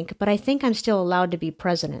blank, but I think I'm still allowed to be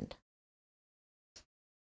president.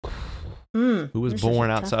 Who was born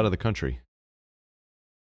outside of the country?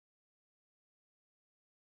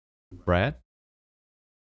 Brad?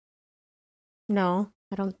 No,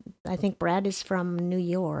 I don't. I think Brad is from New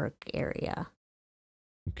York area.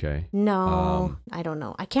 Okay. No, I don't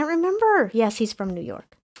know. I can't remember. Yes, he's from New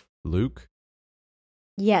York. Luke?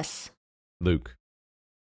 Yes, Luke.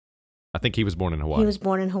 I think he was born in Hawaii. he was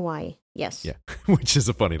born in Hawaii. Yes. Yeah, which is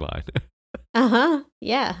a funny line. Uh-huh.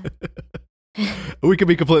 Yeah. We could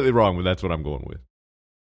be completely wrong, but that's what I'm going with.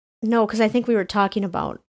 No, because I think we were talking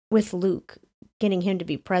about, with Luke, getting him to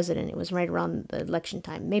be president. It was right around the election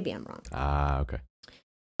time. Maybe I'm wrong. Okay.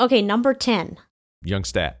 Okay, number 10. Young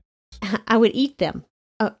stat. I would eat them.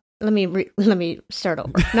 Let me start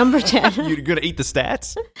over. Number 10. You're going to eat the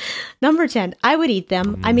stats? Number 10. I would eat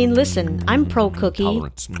them. I mean, listen, I'm pro cookie.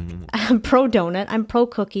 Tolerance. I'm pro donut. I'm pro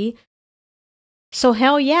cookie. So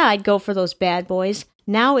hell yeah, I'd go for those bad boys.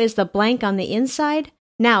 Now is the blank on the inside?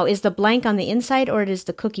 Now, is the blank on the inside, or it is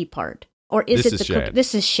the cookie part? Or is This it is the cookie? shad.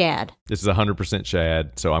 This is shad. This is 100%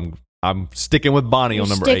 shad, so I'm sticking with Bonnie You're on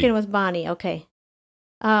number 8. sticking with Bonnie, okay.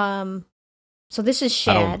 So this is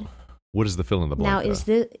I don't- shad. What is the fill in the blank?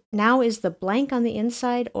 Now is the blank on the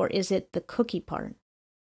inside, or is it the cookie part?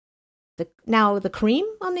 The cream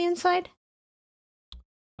on the inside?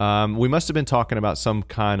 We must have been talking about some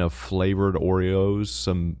kind of flavored Oreos,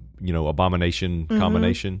 some abomination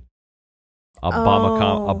combination,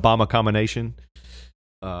 Obama combination.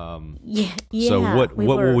 Yeah. So what we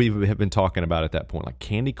will were. we have been talking about at that point? Like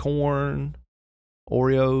candy corn,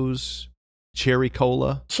 Oreos, cherry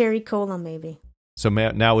cola. Cherry cola, maybe. So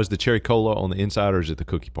now is the cherry cola on the inside, or is it the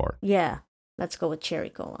cookie part? Yeah, let's go with cherry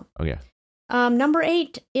cola. Oh yeah, Number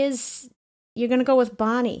 8 is, you're going to go with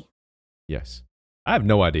Bonnie. yes. I have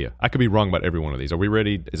no idea. I could be wrong about every one of these. Are we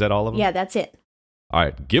ready? Is that all of them? Yeah, that's it. All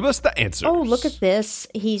right, give us the answers. Oh, look at this.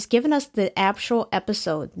 He's given us the actual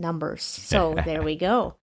episode numbers. So there we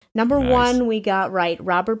go. Number Nice. 1, we got right.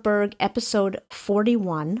 Robert Berg, episode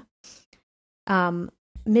 41. What are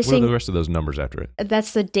Missing. the rest of those numbers after it?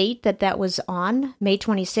 That's the date that was on, May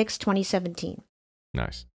 26, 2017.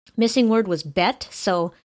 Nice. Missing word was bet.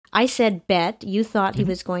 So I said bet. You thought he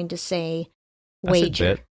was going to say I wager.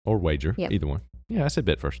 said bet or wager, Yep. either one. Yeah, I said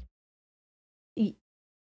bet first.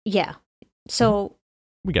 Yeah. So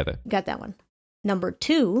We got that. got that one. Number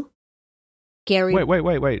 2, Gary.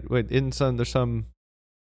 Wait. There's some.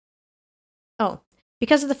 Oh,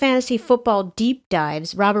 because of the fantasy football deep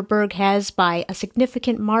dives, Robert Berg has, by a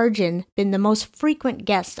significant margin, been the most frequent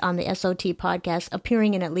guest on the SOT podcast,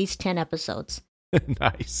 appearing in at least 10 episodes.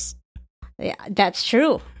 Nice. Yeah, that's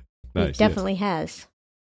true. Nice, He definitely has.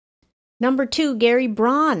 Number 2, Gary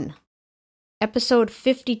Braun, episode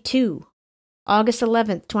 52. August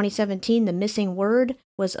 11th, 2017, the missing word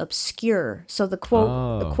was obscure. So the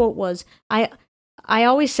quote was, I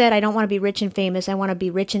always said I don't want to be rich and famous. I want to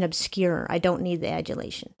be rich and obscure. I don't need the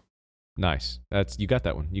adulation. Nice. You got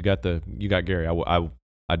that one. You got Gary.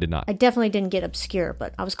 I did not. I definitely didn't get obscure,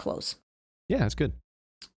 but I was close. Yeah, that's good.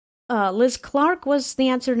 Liz Clark was the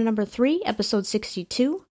answer to number 3, episode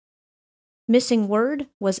 62. Missing word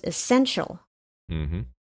was essential. Mm-hmm.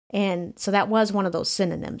 And so that was one of those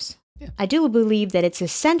synonyms. Yeah. I do believe that it's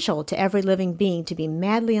essential to every living being to be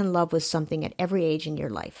madly in love with something at every age in your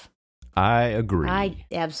life. I agree. I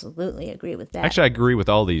absolutely agree with that. Actually, I agree with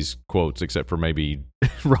all these quotes except for maybe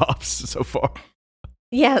Rob's so far.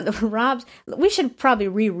 Yeah, Rob's. We should probably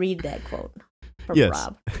reread that quote from Yes.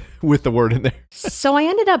 Rob. With the word in there. So I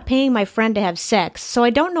ended up paying my friend to have sex. So I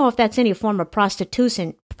don't know if that's any form of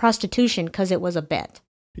prostitution because it was a bet.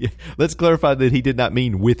 Yeah. Let's clarify that he did not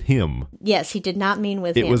mean with him. Yes, he did not mean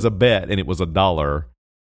with It him. was a bet and it was $1.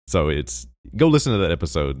 So go listen to that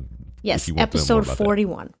episode. Yes, if you want to know more episode about that.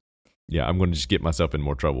 41. Yeah, I'm going to just get myself in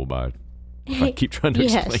more trouble if I keep trying to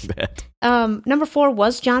Yes. explain that. Number 4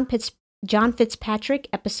 was John Fitzpatrick,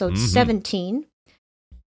 episode 17.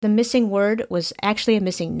 The missing word was actually a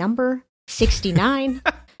missing number, 69.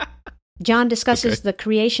 John discusses the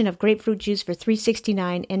creation of grapefruit juice for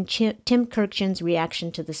 $3.69 and Tim Kirchen's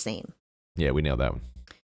reaction to the same. Yeah, we nailed that one.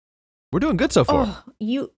 We're doing good so far.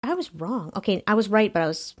 I was wrong. Okay, I was right, but I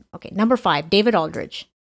was... Okay, number 5, David Aldridge,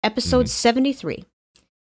 episode 73.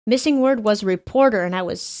 Missing word was reporter, and I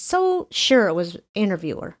was so sure it was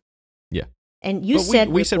interviewer. Yeah. And you But said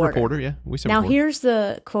we reporter. said reporter, yeah. We said Now reporter. here's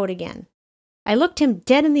the quote again. I looked him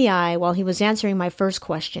dead in the eye while he was answering my first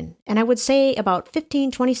question, and I would say about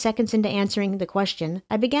 15-20 seconds into answering the question,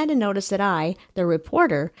 I began to notice that I, the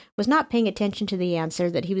reporter, was not paying attention to the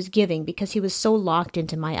answer that he was giving because he was so locked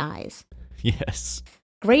into my eyes. Yes.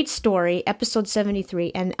 Great story, episode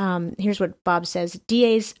 73, and here's what Bob says.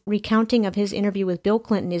 DA's recounting of his interview with Bill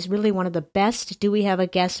Clinton is really one of the best Do We Have a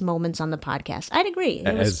Guest moments on the podcast. I'd agree.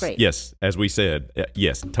 It was great. Yes, as we said.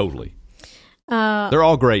 Yes, totally. They're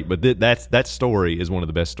all great, but that story is one of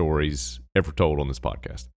the best stories ever told on this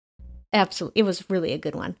podcast. Absolutely. It was really a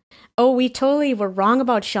good one. Oh, we totally were wrong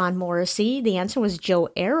about Sean Morrissey. The answer was Joe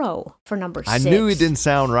Arrow for number 6. I knew it didn't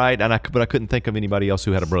sound right, but I couldn't think of anybody else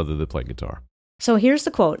who had a brother that played guitar. So here's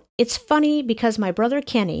the quote. It's funny because my brother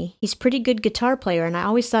Kenny, he's a pretty good guitar player, and I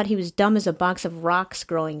always thought he was dumb as a box of rocks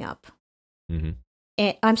growing up. Mm-hmm.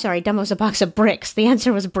 I'm sorry, dumb was a box of bricks. The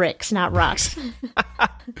answer was bricks, not rocks.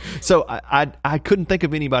 So I couldn't think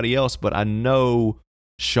of anybody else, but I know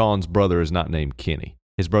Sean's brother is not named Kenny.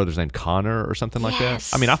 His brother's named Connor or something like that.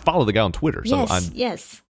 Yes. I mean, I follow the guy on Twitter. So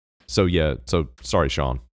Yes. So yeah. So sorry,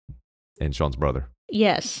 Sean, and Sean's brother.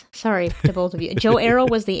 Yes. Sorry to both of you. Joe Arrow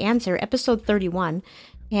was the answer, episode 31.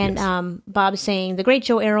 And Yes. Bob saying, the great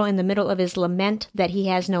Joe Arrow in the middle of his lament that he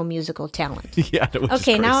has no musical talent. Yeah. Which is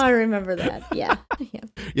Okay, now crazy. I remember that. Yeah.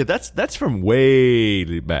 Yeah, that's from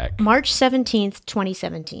way back. March 17th,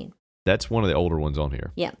 2017. That's one of the older ones on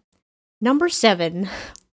here. Yeah. Number 7,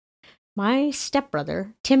 my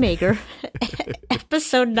stepbrother, Tim Ager,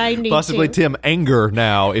 episode 92. Possibly Tim Anger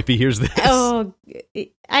now if he hears this. Oh,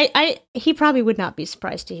 he probably would not be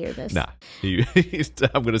surprised to hear this. Nah,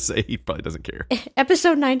 I'm going to say he probably doesn't care.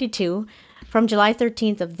 Episode 92 from July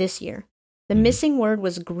 13th of this year. The missing word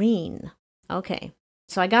was green. Okay.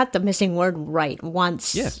 So I got the missing word right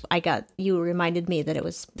once. Yes. You reminded me that it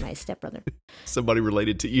was my stepbrother. Somebody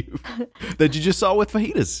related to you that you just saw with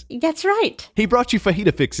fajitas. That's right. He brought you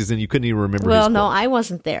fajita fixes and you couldn't even remember Well, his no, quote. I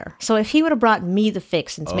wasn't there. So if he would have brought me the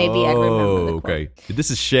fixins, maybe I'd remember the quote. Okay.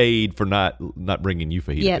 This is shade for not bringing you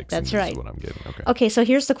fajita Yeah, fixins. that's This right. is what I'm getting. Okay. Okay, so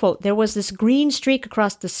here's the quote. There was this green streak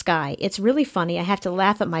across the sky. It's really funny. I have to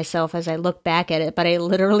laugh at myself as I look back at it, but I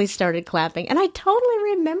literally started clapping. And I totally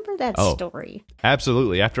remember that story. Absolutely.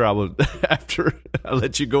 After I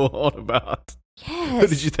let you go on about Yes. who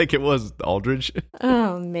did you think it was? Aldridge?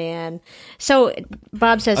 Oh, man. So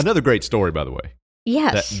Bob says, Another great story, by the way.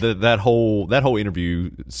 yes. That whole interview,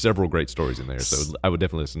 several great stories in there. So I would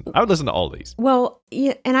definitely listen. I would listen to all these. Well,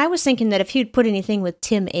 yeah, and I was thinking that if you'd put anything with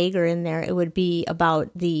Tim Ager in there, it would be about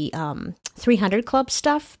the 300 Club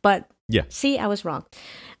stuff. But Yeah. see, I was wrong.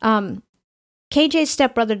 KJ's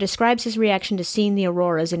stepbrother describes his reaction to seeing the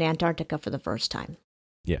auroras in Antarctica for the first time.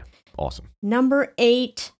 Yeah. Awesome. Number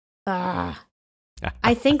 8.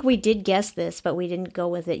 I think we did guess this, but we didn't go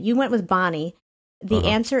with it. You went with Bonnie. The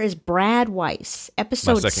answer is Brad Weiss,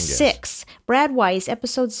 episode second guess. 6. Brad Weiss,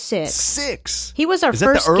 episode 6. 6. He was our Is that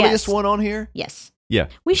first the earliest guest. one on here? Yes. Yeah.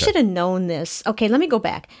 We Okay. should have known this. Okay, let me go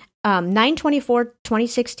back.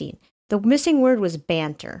 9/24/2016. The missing word was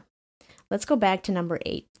banter. Let's go back to number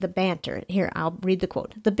 8, the banter. Here, I'll read the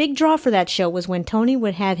quote. The big draw for that show was when Tony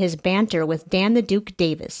would have his banter with Dan the Duke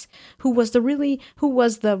Davis, who was the really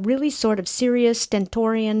sort of serious,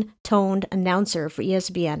 stentorian-toned announcer for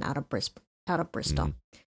ESPN out of Bristol.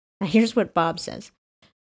 Now, here's what Bob says.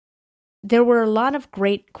 There were a lot of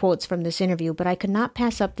great quotes from this interview, but I could not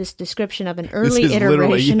pass up this description of an early is literally,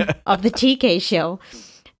 iteration yeah. of the TK show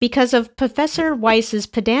because of Professor Weiss's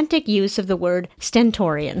pedantic use of the word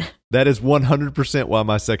stentorian. That is 100% why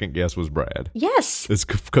my second guess was Brad. Yes. It's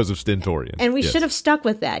because of Stentorian. And we Yes. should have stuck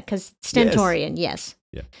with that because stentorian, yes.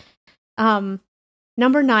 Yeah.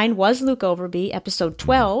 Number 9 was Luke Overby, episode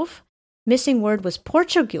 12. Missing word was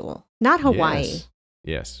Portugal, not Hawaii.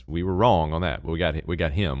 Yes, we were wrong on that. But we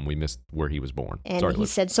got him. We missed where he was born. And Sorry, he Luke.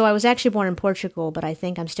 said, so I was actually born in Portugal, but I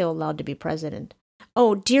think I'm still allowed to be president.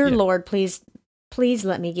 Oh, dear Yeah. Lord, please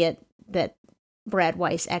let me get that Brad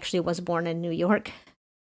Weiss actually was born in New York.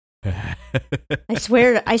 I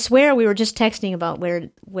swear we were just texting about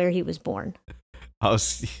where he was born.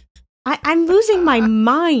 I'm losing my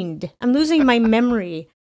mind. I'm losing my memory.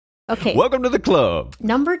 Okay. Welcome to the club.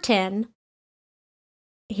 Number 10.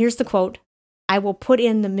 Here's the quote. I will put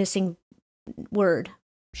in the missing word.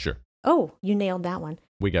 Sure. Oh, you nailed that one.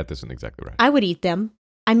 We got this one exactly right. I would eat them.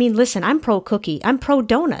 I mean, listen, I'm pro cookie. I'm pro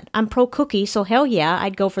donut. I'm pro cookie. So hell yeah,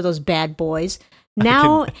 I'd go for those bad boys.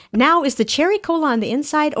 Now is the cherry cola on the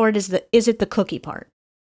inside, or is it the cookie part?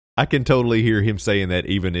 I can totally hear him saying that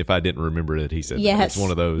even if I didn't remember that he said that. Yes. It's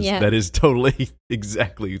one of those Yeah. that is totally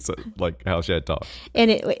exactly like how Shad talks.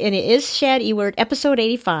 And it is Shad Ewert, episode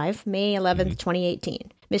 85, May 11th,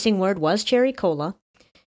 2018. Missing word was cherry cola.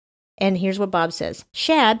 And here's what Bob says.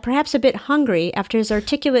 Shad, perhaps a bit hungry after his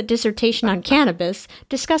articulate dissertation on cannabis,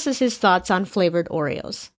 discusses his thoughts on flavored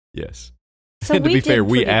Oreos. Yes. So and to we be fair, did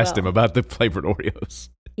we pretty asked well. him about the flavored Oreos.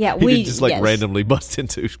 Yeah, He we didn't just like yes. randomly bust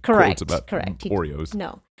into Correct, quotes about correct. Oreos.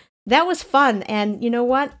 No. That was fun. And you know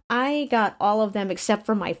what? I got all of them except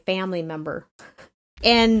for my family member.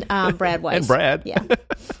 And Brad Weiss. And Brad. Yeah.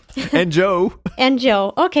 And Joe. And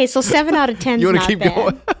Joe. Okay, so 7 out of 10 is You want not to keep bad.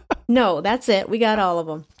 going? No, that's it. We got all of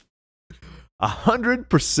them.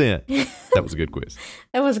 100%. That was a good quiz.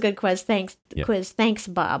 That was a good quiz. Thanks, Yeah. Thanks,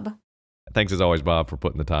 Bob. Thanks as always, Bob, for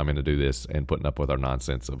putting the time in to do this and putting up with our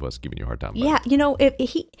nonsense of us giving you a hard time. about Yeah, it. you know,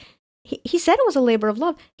 he said it was a labor of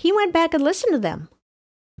love. He went back and listened to them.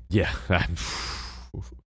 Yeah.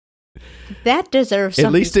 That deserves At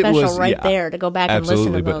something least it special was, there to go back and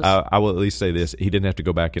listen to those. But I will at least say this. He didn't have to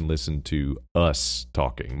go back and listen to us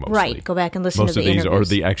talking mostly. Right, go back and listen Most to the of these interviews. are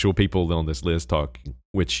the actual people on this list talking,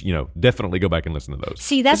 which, definitely go back and listen to those.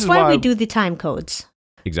 See, that's why we do the time codes.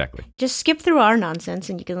 Exactly. Just skip through our nonsense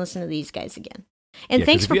and you can listen to these guys again. And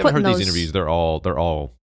thanks for if you putting haven't heard those. these interviews, they're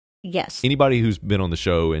all Yes. anybody who's been on the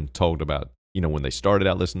show and talked about, when they started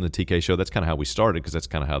out listening to the TK show, that's kind of how we started, because that's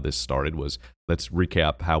kind of how this started. Was let's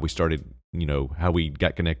recap how we started, how we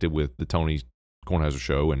got connected with the Tony Kornheiser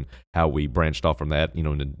show and how we branched off from that,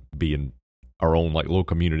 and being our own like little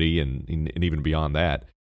community and even beyond that.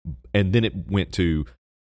 And then it went to,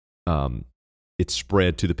 it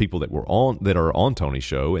spread to the people that are on Tony's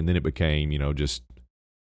show, and then it became, just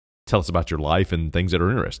tell us about your life and things that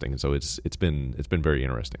are interesting. And so it's been very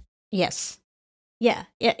interesting. Yes. Yeah.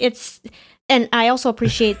 And I also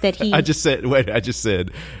appreciate that he. I just said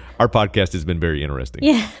our podcast has been very interesting.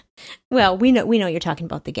 Yeah. Well, we know you're talking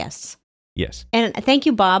about the guests. Yes. And thank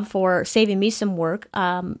you, Bob, for saving me some work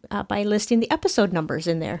by listing the episode numbers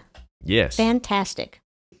in there. Yes. Fantastic.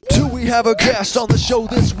 Do we have a guest on the show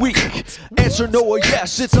this week? Answer no or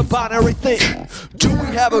yes, it's a binary thing. Do we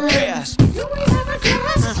have a guest? Do we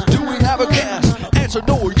have a guest? Answer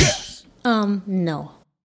no or yes. No.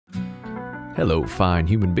 Hello, fine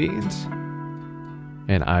human beings.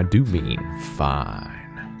 And I do mean fine.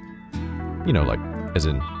 Like, as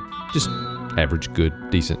in, just average, good,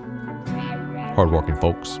 decent, hardworking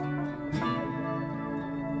folks.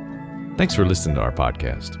 Thanks for listening to our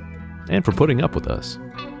podcast and for putting up with us.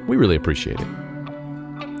 We really appreciate it.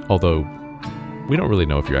 Although, we don't really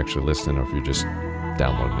know if you're actually listening or if you're just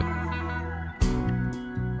downloading it.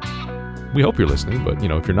 We hope you're listening, but,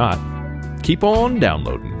 if you're not, keep on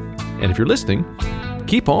downloading. And if you're listening,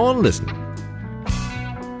 keep on listening.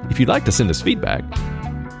 If you'd like to send us feedback,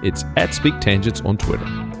 it's @SpeakTangents on Twitter.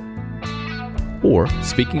 Or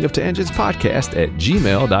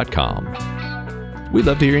speakingoftangenspodcast@gmail.com. We'd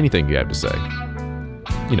love to hear anything you have to say.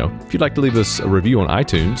 If you'd like to leave us a review on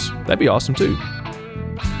iTunes, that'd be awesome too.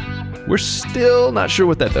 We're still not sure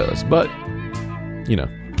what that does, but,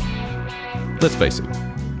 let's face it.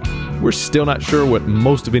 We're still not sure what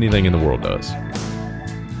most of anything in the world does.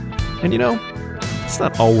 And it's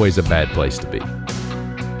not always a bad place to be.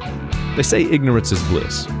 They say ignorance is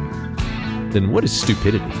bliss. Then what is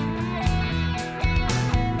stupidity?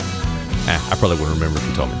 I probably wouldn't remember if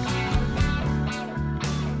you told me.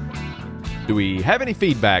 Do we have any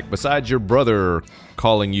feedback besides your brother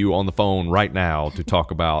calling you on the phone right now to talk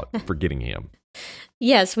about forgetting him?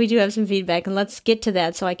 Yes, we do have some feedback, and let's get to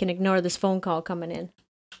that so I can ignore this phone call coming in.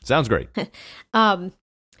 Sounds great.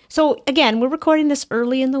 So again, we're recording this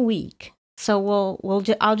early in the week, so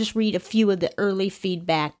I'll just read a few of the early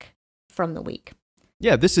feedback from the week.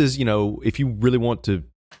 Yeah, this is, if you really want to,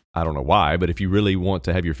 I don't know why, but if you really want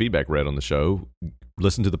to have your feedback read on the show,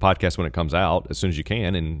 listen to the podcast when it comes out as soon as you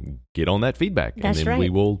can and get on that feedback. That's and then right. we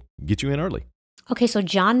will get you in early. Okay, so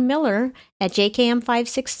John Miller at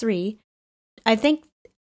JKM563, I think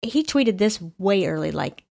he tweeted this way early,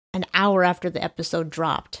 like an hour after the episode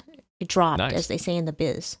dropped. It dropped, Nice. as they say in the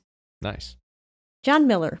biz. Nice. John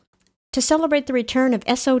Miller, to celebrate the return of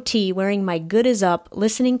SOT, wearing my good is up,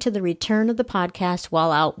 listening to the return of the podcast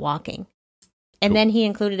while out walking. And Cool. then he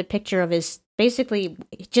included a picture of basically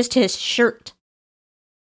just his shirt.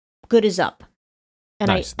 Good is up. And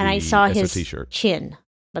Nice, I the saw SOT his shirt. chin,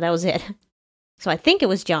 but that was it. So I think it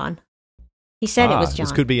was John. He said it was John.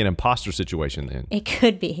 This could be an imposter situation then. It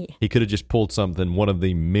could be. He could have just pulled something, one of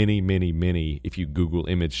the many, many, many, if you Google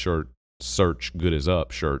image search good as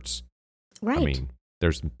up shirts. Right. I mean,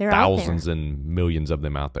 there's They're out thousands and millions of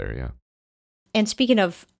them out there, yeah. And speaking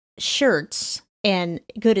of shirts and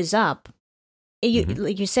good is up,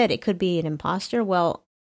 like you said, it could be an imposter. Well,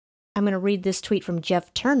 I'm going to read this tweet from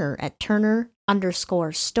Jeff Turner at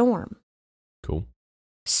Turner_Storm. Cool.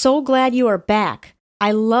 So glad you are back.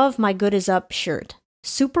 I love my good is up shirt.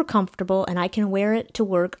 Super comfortable, and I can wear it to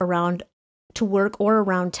work or around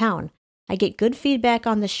town. I get good feedback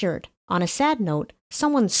on the shirt. On a sad note,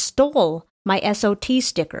 someone stole my SOT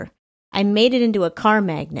sticker. I made it into a car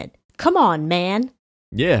magnet. Come on, man.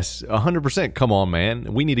 Yes, 100%. Come on,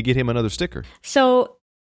 man. We need to get him another sticker. So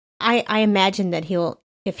I imagine that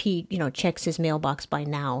if he checks his mailbox by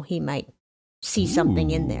now, he might see something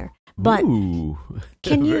in there. But Ooh,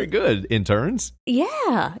 very good, interns.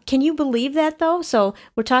 Yeah. Can you believe that, though? So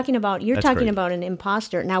you're talking about an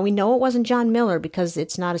imposter. Now, we know it wasn't John Miller because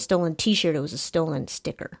it's not a stolen T-shirt. It was a stolen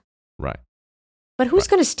sticker. Right. But who's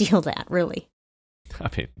going to steal that, really? I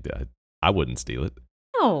mean, I wouldn't steal it.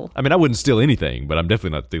 No. I mean, I wouldn't steal anything, but I'm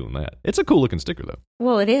definitely not stealing that. It's a cool looking sticker, though.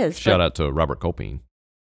 Well, it is. Shout out to Robert Colpine.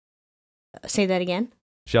 Say that again?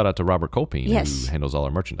 Shout out to Robert Colpine, Yes. who handles all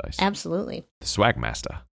our merchandise. Absolutely. The Swag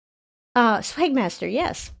Master. Swagmaster,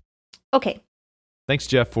 yes. Okay. Thanks,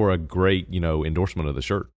 Jeff, for a great, endorsement of the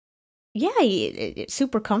shirt. Yeah, it's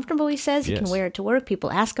super comfortable, he says. You can Yes. wear it to work.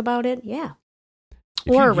 People ask about it. Yeah.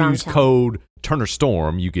 If Or you around use town. code Turner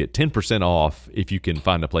Storm, you get 10% off if you can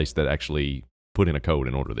find a place that actually put in a code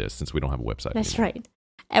and order this, since we don't have a website. That's anymore.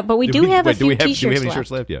 right. But we do have a few do we t-shirts have any left.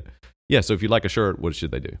 shirts left? Yeah. So if you'd like a shirt, what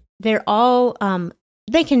should they do? They're all,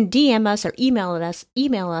 they can DM us or email us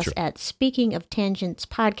Sure. at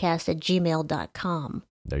speakingoftangenspodcast@gmail.com.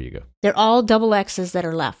 There you go. They're all double X's that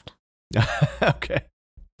are left. Okay.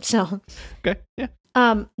 So, Okay. Yeah.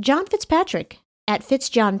 John Fitzpatrick at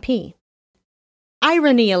FitzJohnP.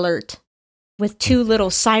 Irony alert with two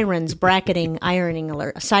little sirens bracketing ironing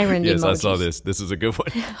alert. Siren Yes, emojis. I saw this. This is a good one.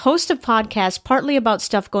 Host of podcast partly about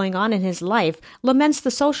stuff going on in his life laments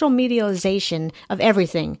the social medialization of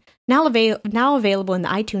everything. Now available in the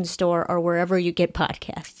iTunes store or wherever you get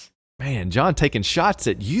podcasts. Man, John taking shots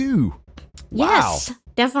at you. Wow. Yes,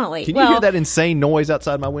 definitely. Can you hear that insane noise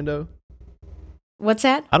outside my window? What's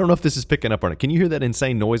that? I don't know if this is picking up on it. Can you hear that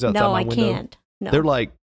insane noise outside No, my I window? can't. No. They're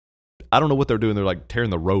like, I don't know what they're doing. They're like tearing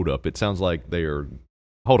the road up. It sounds like they're,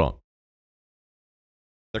 hold on.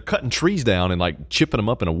 They're cutting trees down and like chipping them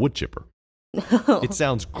up in a wood chipper. It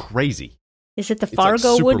sounds crazy. Is it the it's like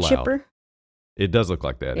Fargo super wood loud. chipper? It does look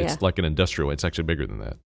like that. Yeah. It's like an industrial. It's actually bigger than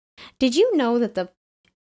that. Did you know that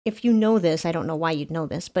if you know this, I don't know why you'd know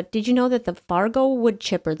this, but did you know that the Fargo wood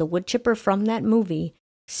chipper, the wood chipper from that movie,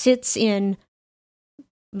 sits in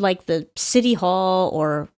like the city hall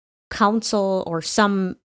or council or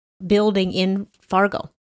some building in Fargo?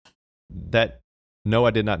 No,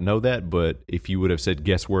 I did not know that, but if you would have said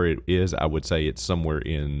guess where it is, I would say it's somewhere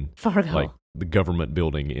in Fargo. like the government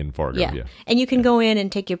building in Fargo. Yeah. And you can go in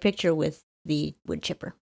and take your picture with the wood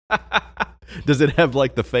chipper. Does it have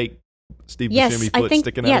like the fake Steve Yes, Buscemi I foot think,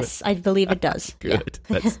 sticking out of it? yes, I believe it does. Good.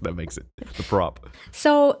 Yeah. That makes it the prop.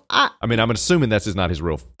 So, I mean, I'm assuming that's not his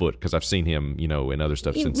real foot because I've seen him, in other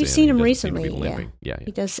stuff since we've then. seen He him doesn't seem to recently. be Yeah. limping. Yeah.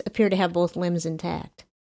 He does appear to have both limbs intact.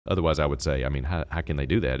 Otherwise, I would say, I mean, how can they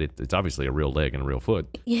do that? It's obviously a real leg and a real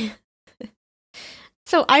foot. Yeah.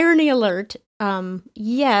 So, irony alert. Yes,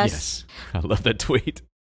 Yes. I love that tweet.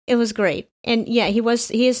 it was great. And yeah,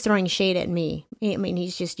 he is throwing shade at me. I mean,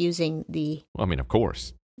 he's just using the, Well, I mean, of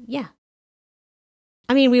course. yeah.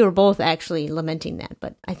 I mean, we were both actually lamenting that,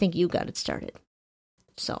 but I think you got it started.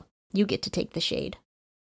 So, you get to take the shade.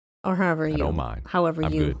 Or however I don't mind. However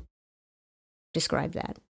I'm you good. describe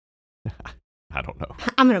that. I don't know.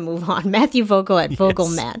 I'm going to move on. Matthew Vogel at Yes. Vogel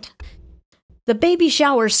Matt. The baby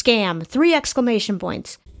shower scam. 3 exclamation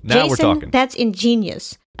points. Now Jason, we're talking. That's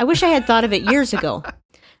ingenious. I wish I had thought of it years ago.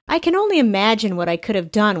 I can only imagine what I could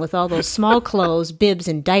have done with all those small clothes, bibs,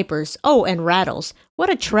 and diapers. Oh, and rattles. What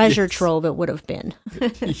a treasure Yes. trove it would have been.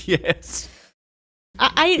 Yes.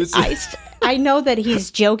 I know that he's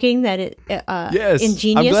joking that it Yes.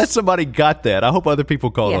 ingenious. I'm glad somebody got that. I hope other people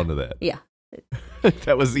caught Yeah. on to that. Yeah,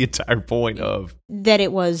 That was the entire point of that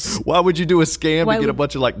it was why would you do a scam Why to get a would-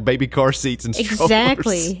 bunch of like baby car seats and strollers?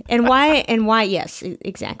 exactly. And why? Yes,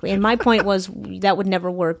 exactly. And my point was that would never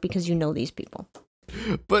work because you know these people.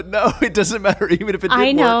 But no, it doesn't matter even if it did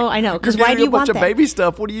I know, work. I know. Because You're why getting do you a bunch want of that? baby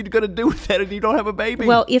stuff. What are you going to do with that if you don't have a baby?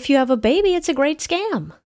 Well, if you have a baby, it's a great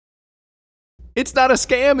scam. it's not a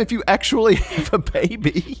scam if you actually have a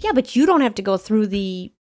baby. Yeah, but you don't have to go through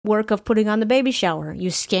the work of putting on the baby shower. You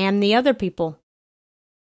scam the other people.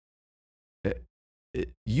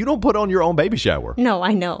 You don't put on your own baby shower. No,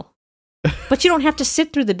 I know. But you don't have to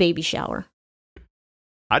sit through the baby shower.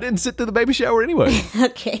 I didn't sit through the baby shower anyway.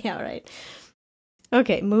 Okay, all right.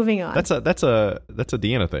 Okay, moving on. That's a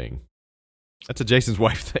Deanna thing. That's a Jason's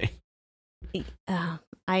wife thing.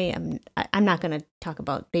 I'm not going to talk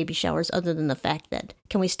about baby showers other than the fact that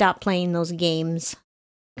can we stop playing those games?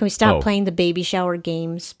 Can we stop playing the baby shower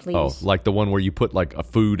games, please? Oh, like the one where you put like a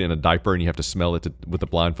food in a diaper and you have to smell it with a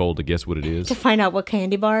blindfold to guess what it is? To find out what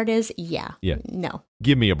candy bar it is? Yeah. Yeah. No.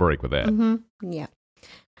 Give me a break with that. Mm-hmm. Yeah.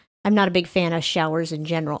 I'm not a big fan of showers in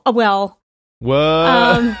general. Oh, well,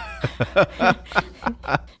 What?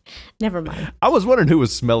 never mind. I was wondering who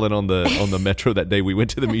was smelling on the metro that day we went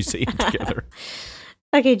to the museum together.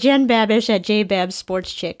 Okay, Jen Babish at J Babs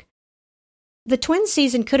Sports Chick. The Twins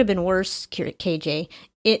season could have been worse, KJ.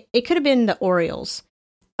 It could have been the Orioles.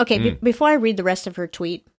 Okay, before I read the rest of her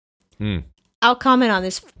tweet, I'll comment on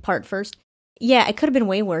this part first. Yeah, it could have been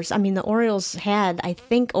way worse. I mean, the Orioles had, I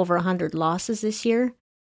think, over 100 losses this year.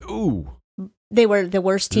 Ooh. They were the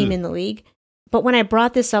worst team in the league. But when I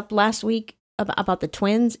brought this up last week, about the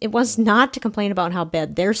Twins, it was not to complain about how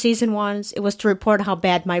bad their season was. It was to report how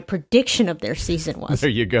bad my prediction of their season was. There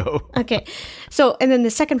you go. Okay. So, and then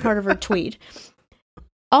the second part of her tweet.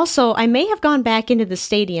 Also, I may have gone back into the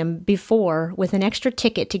stadium before with an extra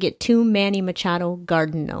ticket to get 2 Manny Machado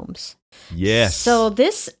garden gnomes. Yes. So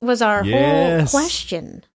this was our whole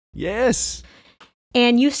question. Yes.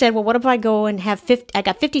 And you said, well, what if I go and have 50, I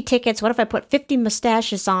got 50 tickets. What if I put 50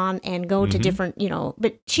 mustaches on and go to different,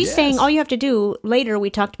 but she's saying all you have to do later. We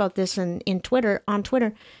talked about this on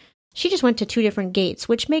Twitter. She just went to 2 different gates,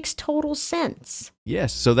 which makes total sense.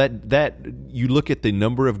 Yes. So that you look at the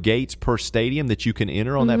number of gates per stadium that you can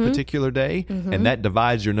enter on that particular day, and that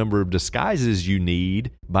divides your number of disguises you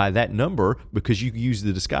need by that number, because you use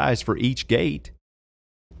the disguise for each gate.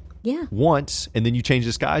 Yeah. Once, and then you change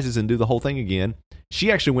disguises and do the whole thing again. She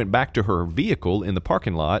actually went back to her vehicle in the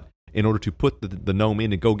parking lot in order to put the gnome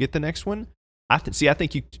in and go get the next one. I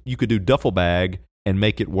think you could do duffel bag and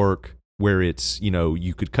make it work where it's,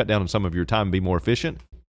 you could cut down on some of your time and be more efficient.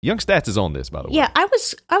 Young Stats is on this, by the way. Yeah, I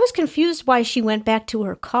was confused why she went back to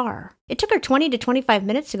her car. It took her 20 to 25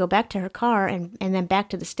 minutes to go back to her car and then back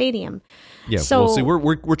to the stadium. Yeah, so, well, see,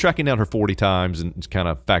 we're tracking down her 40 times and kind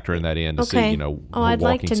of factoring that in to see, her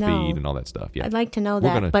walking speed and all that stuff. Yeah, I'd like to know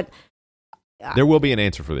that, but there will be an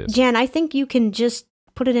answer for this. Jen, I think you can just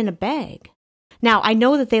put it in a bag. Now, I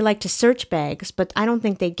know that they like to search bags, but I don't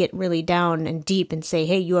think they'd get really down and deep and say,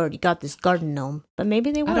 hey, you already got this garden gnome. But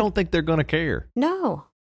maybe they would. I don't think they're going to care. No.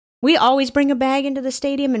 We always bring a bag into the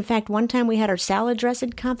stadium. In fact, one time we had our salad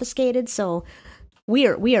dressing confiscated, so we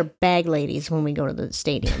are bag ladies when we go to the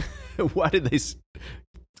stadium. Why did they...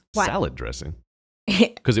 Salad dressing?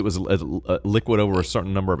 Because it was a liquid over a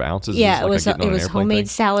certain number of ounces. Yeah, it was homemade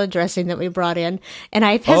salad dressing that we brought in, and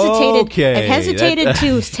I've hesitated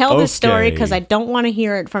to tell this story because I don't want to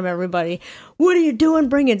hear it from everybody. What are you doing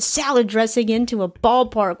bringing salad dressing into a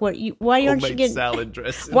ballpark? Why aren't you getting salad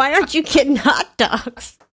dressing? Why aren't you getting hot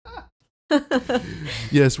dogs?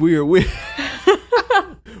 Yes, we're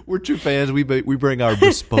true fans. We bring our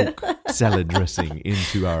bespoke salad dressing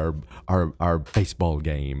into our baseball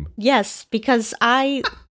game. Yes, because I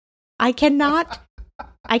cannot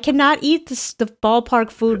eat the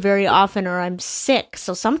ballpark food very often, or I'm sick.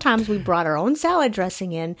 So sometimes we brought our own salad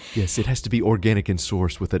dressing in. Yes, it has to be organic and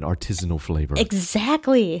sourced with an artisanal flavor.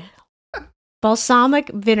 Exactly. Balsamic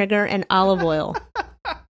vinegar and olive oil.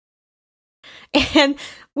 And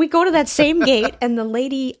we go to that same gate, and the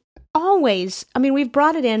lady always, we've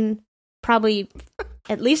brought it in probably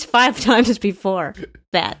at least 5 times before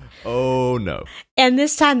that. Oh, no. And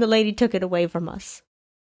this time the lady took it away from us.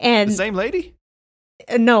 And the same lady?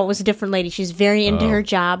 No, it was a different lady. She's very into her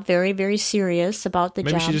job, very, very serious about the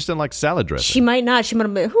job. Maybe she just didn't like salad dressing. She might not. She might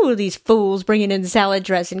have been, who are these fools bringing in salad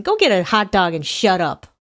dressing? Go get a hot dog and shut up.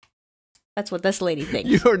 That's what this lady thinks.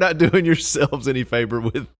 You are not doing yourselves any favor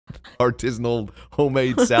with artisanal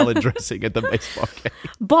homemade salad dressing at the baseball game.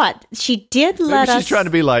 But she did let us. She's trying to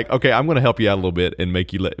be like, okay, I'm going to help you out a little bit and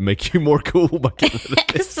make you more cool by getting rid of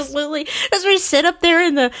this. Absolutely. As we sit up there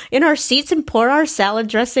in our seats and pour our salad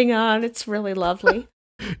dressing on, it's really lovely.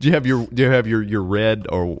 Do you have your red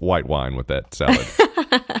or white wine with that salad?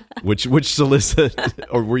 Which Saliza,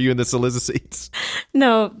 or were you in the Saliza seats?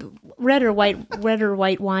 No, red or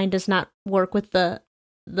white wine does not work with the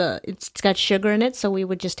it's got sugar in it, so we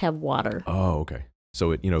would just have water. Oh, okay.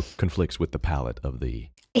 So it conflicts with the palate of the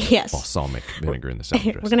balsamic vinegar in the salad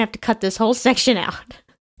dressing. We're gonna have to cut this whole section out.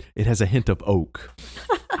 It has a hint of oak.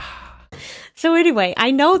 So anyway,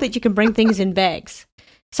 I know that you can bring things in bags.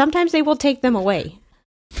 Sometimes they will take them away.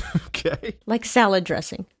 Okay. Like salad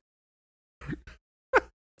dressing.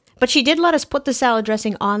 But she did let us put the salad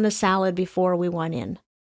dressing on the salad before we went in.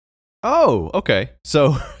 Oh, okay.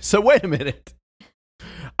 So wait a minute.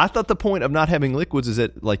 I thought the point of not having liquids is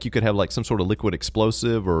that like you could have like some sort of liquid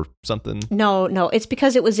explosive or something. No, it's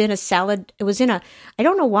because it was in a salad. It was in I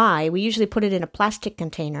don't know why. We usually put it in a plastic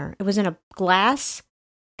container. It was in a glass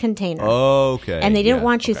container. Oh, okay. And they didn't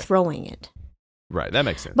want you throwing it. Right, that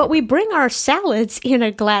makes sense. But we bring our salads in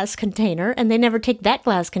a glass container, and they never take that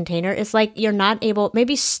glass container. It's like you're not able.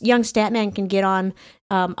 Maybe young Statman can get on,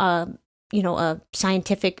 a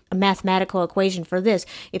scientific, mathematical equation for this.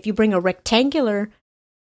 If you bring a rectangular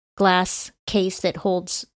glass case that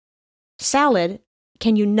holds salad,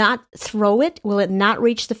 can you not throw it? Will it not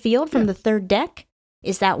reach the field from the third deck?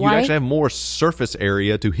 Is that why? You actually have more surface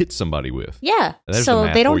area to hit somebody with. Yeah,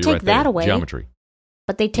 so they don't take that away. Geometry.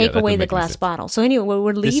 But they take away the glass bottle. So anyway,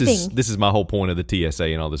 we're leaving. This is my whole point of the TSA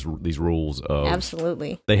and all these rules.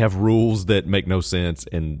 Absolutely. They have rules that make no sense,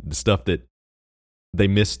 and the stuff that they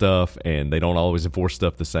miss stuff, and they don't always enforce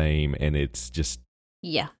stuff the same, and it's just...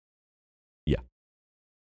 Yeah. Yeah.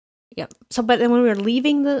 Yep. So, but then when we were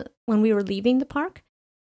leaving the park,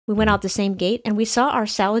 we went out the same gate and we saw our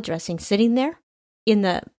salad dressing sitting there in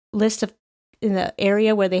the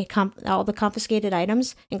area where they all the confiscated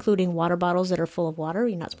items, including water bottles that are full of water.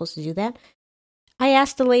 You're not supposed to do that. I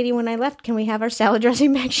asked the lady when I left, "Can we have our salad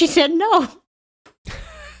dressing back?" She said no.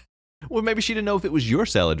 Well, maybe she didn't know if it was your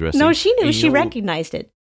salad dressing. No, she knew. She recognized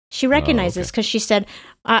it. She recognized this because she said,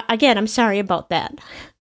 "Again, I'm sorry about that."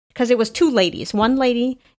 Because it was two ladies, one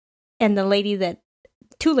lady and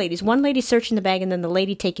two ladies, one lady searching the bag and then the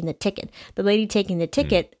lady taking the ticket. The lady taking the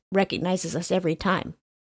ticket recognizes us every time.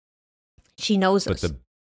 She knows us.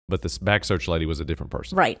 But this bag search lady was a different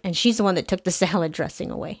person. Right, and she's the one that took the salad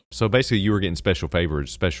dressing away. So basically you were getting special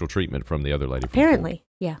favors, special treatment from the other lady. Apparently,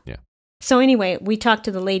 yeah. Yeah. So anyway, we talked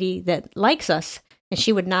to the lady that likes us, and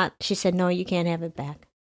she said, "No, you can't have it back."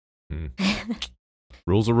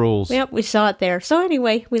 Rules are rules. Yep, we saw it there. So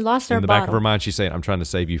anyway, we lost our bottle. In the back of her mind, she's saying, "I'm trying to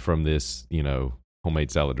save you from this,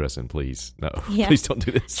 homemade salad dressing. Please, no, please don't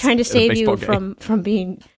do this." Trying to save you from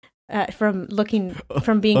being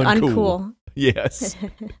uncool. Yes,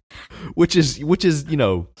 which is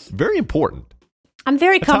very important. I'm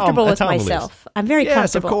very comfortable with myself. I'm very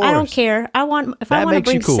comfortable. Of course. I don't care. If I want to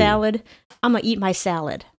bring salad, I'm gonna eat my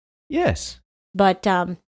salad. Yes. But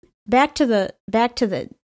back to the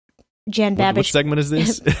Jen Babish. What segment is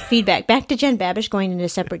this? Feedback. Back to Jen Babish going into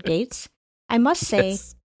separate gates. I must say,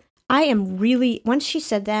 I am really, once she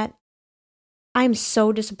said that, I'm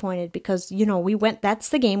so disappointed because, that's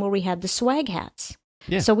the game where we had the swag hats.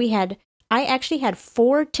 Yeah. So I actually had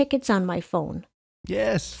 4 tickets on my phone.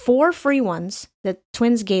 Yes. 4 free ones that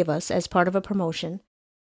Twins gave us as part of a promotion.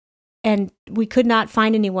 And we could not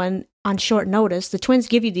find anyone on short notice. The Twins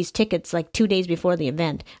give you these tickets like 2 days before the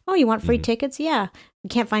event. Oh, you want free tickets? Yeah. We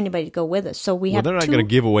can't find anybody to go with us. So we have they're not going to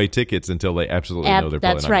give away tickets until they absolutely know they're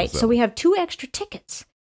probably That's not right. sell. So we have 2 extra tickets.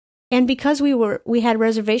 And because we had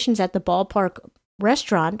reservations at the ballpark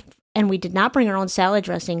restaurant, and we did not bring our own salad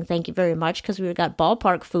dressing, thank you very much, because we got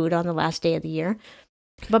ballpark food on the last day of the year.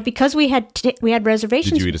 But because we had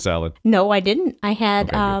reservations. Did you eat a salad? No, I didn't. I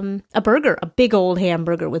had a burger, a big old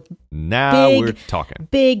hamburger with we're talking.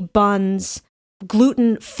 Big buns,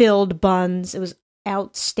 gluten-filled buns. It was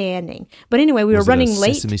outstanding. But anyway, we were running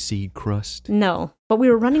late. Sesame seed crust? No, but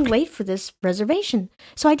we were running late for this reservation.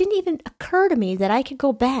 So it didn't even occur to me that I could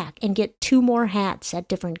go back and get 2 more hats at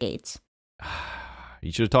different gates.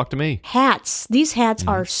 You should have talked to me. Hats. These hats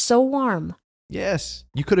are so warm. Yes.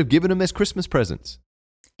 You could have given them as Christmas presents.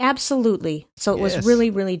 Absolutely. So it was really,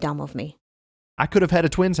 really dumb of me. I could have had a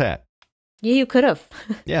Twins hat. Yeah, you could have.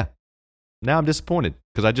 Yeah. Now I'm disappointed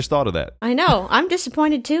because I just thought of that. I know. I'm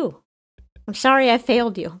disappointed too. I'm sorry I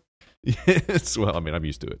failed you. Yes. Well, I'm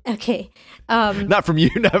used to it. Okay. Not from you.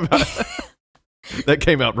 No. That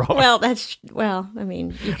came out wrong.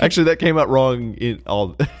 Actually, that came out wrong in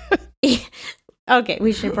all. Okay,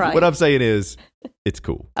 we should probably. What I'm saying is, it's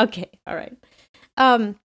cool. Okay, all right.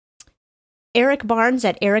 Eric Barnes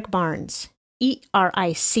at Eric Barnes,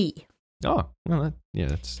 ERIC. Oh, well,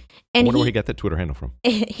 that's. And I wonder where he got that Twitter handle from.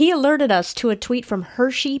 He alerted us to a tweet from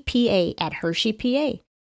Hershey, PA at Hershey, PA.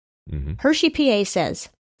 Mm-hmm. Hershey, PA says,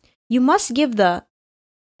 "You must give the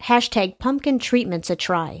hashtag pumpkin treatments a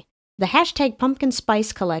try. The hashtag pumpkin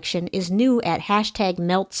spice collection is new at hashtag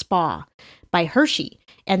melt spa by Hershey.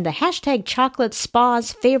 And the hashtag chocolate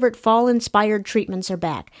spa's favorite fall-inspired treatments are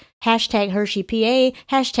back. Hashtag Hershey PA,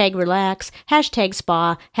 hashtag relax, hashtag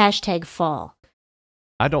spa, hashtag fall."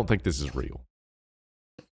 I don't think this is real.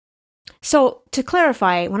 So, to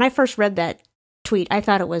clarify, when I first read that tweet, I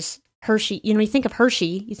thought it was Hershey. You think of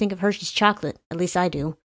Hershey, you think of Hershey's chocolate. At least I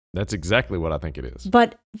do. That's exactly what I think it is.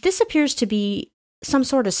 But this appears to be some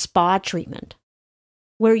sort of spa treatment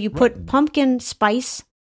where you put pumpkin spice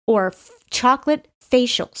or chocolate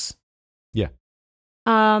facials. Yeah.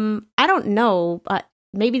 I don't know.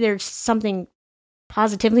 Maybe there's something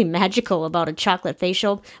positively magical about a chocolate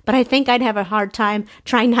facial, but I think I'd have a hard time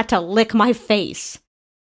trying not to lick my face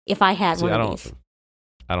if I had one of these.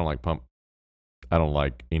 I don't like I don't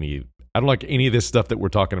like any of this stuff that we're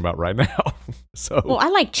talking about right now. So well, I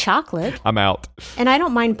like chocolate. I'm out. And I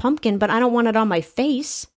don't mind pumpkin, but I don't want it on my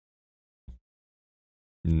face.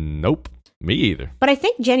 Nope. Me either. But I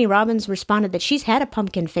think Jenny Robbins responded that she's had a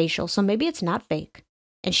pumpkin facial, so maybe it's not fake.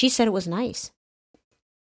 And she said it was nice.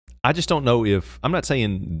 I just don't know I'm not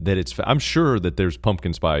saying that it's, I'm sure that there's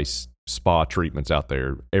pumpkin spice spa treatments out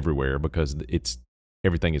there everywhere because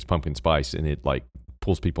everything is pumpkin spice and it like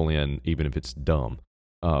pulls people in even if it's dumb.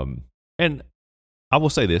 And I will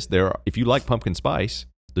say this, if you like pumpkin spice,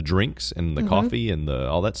 the drinks and the coffee and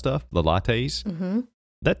all that stuff, the lattes,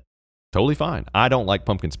 that's totally fine. I don't like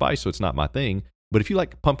pumpkin spice, so it's not my thing. But if you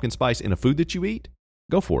like pumpkin spice in a food that you eat,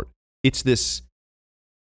 go for it. It's this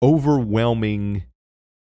overwhelming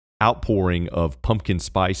outpouring of pumpkin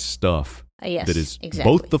spice stuff Yes, that is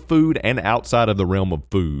exactly. both the food and outside of the realm of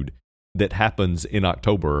food that happens in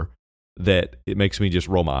October that it makes me just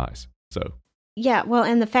roll my eyes. So Yeah, well,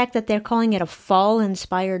 and the fact that they're calling it a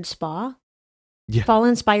fall-inspired spa, Yeah.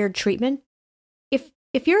 fall-inspired treatment.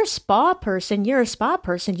 If you're a spa person, you're a spa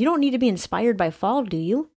person. You don't need to be inspired by fall, do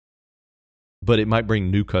you? but it might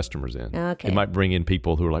bring new customers in. Okay. It might bring in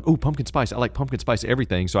people who are like, oh, pumpkin spice. I like pumpkin spice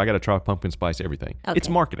everything, so I got to try pumpkin spice everything. Okay. It's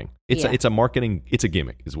marketing. It's Yeah. a marketing. It's a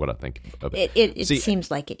gimmick, is what I think of it. It See,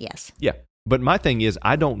 seems like it, yes. Yeah, but my thing is,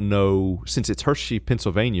 I don't know, since it's Hershey,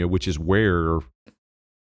 Pennsylvania, which is where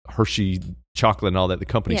Hershey chocolate and all that the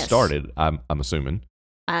company Yes. started. I'm assuming.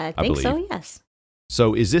 I think so, believe. yes.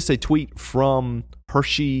 So is this a tweet from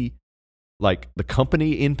Hershey, like the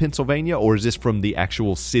company in Pennsylvania, or is this from the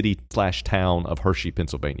actual city/town of Hershey,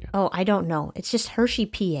 Pennsylvania? Oh, I don't know. It's just Hershey,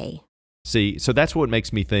 PA. See, so that's what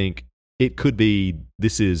makes me think it could be.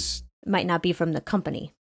 This is. It might not be from the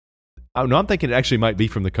company. Oh no, I'm thinking it actually might be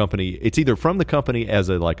from the company. It's either from the company as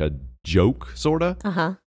a joke, sorta,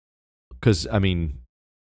 Uh-huh. because I mean,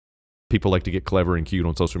 people like to get clever and cute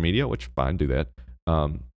on social media, which fine, do that.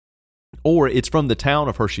 Or it's from the town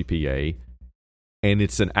of Hershey, PA, and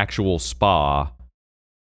it's an actual spa.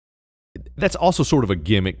 That's also sort of a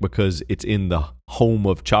gimmick because it's in the home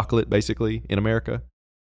of chocolate, basically, in America.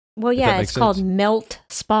 Well, If that yeah, makes it's called sense. Melt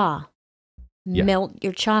Spa. Yeah. Melt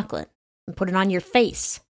your chocolate and put it on your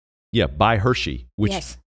face. Yeah, by Hershey, which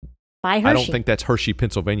yes. By Hershey. I don't think that's Hershey,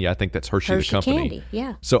 Pennsylvania. I think that's Hershey, Hershey the company. candy,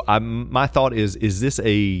 yeah. So my thought is this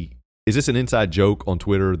an inside joke on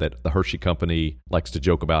Twitter that the Hershey company likes to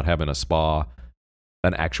joke about having a spa?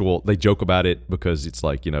 They joke about it because it's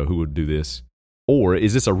like, who would do this? Or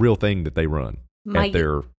is this a real thing that they run at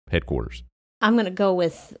their headquarters? I'm going to go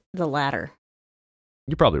with the latter.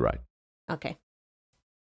 You're probably right. Okay.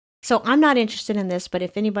 So I'm not interested in this, but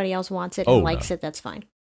if anybody else wants it and likes it, that's fine.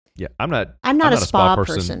 Yeah, I'm not a spa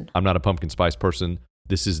person. I'm not a pumpkin spice person.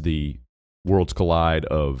 This is the worlds collide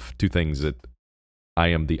of two things that I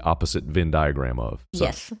am the opposite Venn diagram of. So,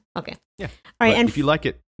 Yes. Okay. Yeah. All right. But And if you like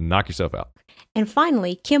it, knock yourself out. And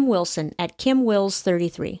finally, Kim Wilson at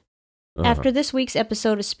KimWills33. Uh-huh. After this week's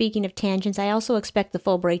episode of Speaking of Tangents, I also expect the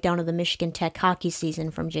full breakdown of the Michigan Tech hockey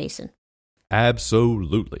season from Jason.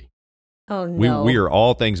 Absolutely. Oh, no. We are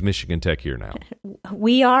all things Michigan Tech here now.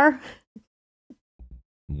 We are?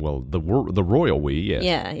 Well, the royal we, yes.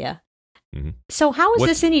 Yeah. Mhm. So how is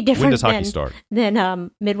this any When different does hockey start?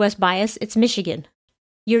 than Midwest Bias? It's Michigan.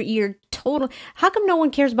 You're total. How come no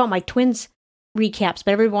one cares about my Twins recaps,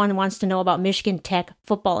 but everyone wants to know about Michigan Tech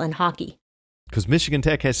football and hockey? Because Michigan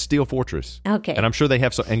Tech has Steel Fortress. Okay. And I'm sure they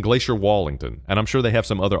have and Glacier Wallington. And I'm sure they have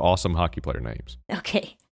some other awesome hockey player names.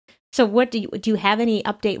 Okay. So what do you have any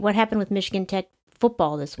update? What happened with Michigan Tech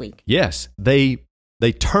football this week? Yes, they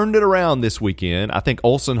turned it around this weekend. I think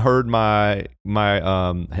Olson heard my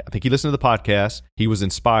I think he listened to the podcast. He was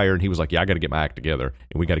inspired and he was like, "Yeah, I got to get my act together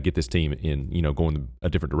and we got to get this team in, going a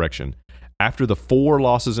different direction." After the 4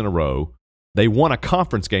 losses in a row, they won a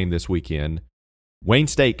conference game this weekend. Wayne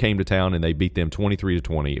State came to town and they beat them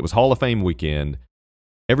 23-20. It was Hall of Fame weekend.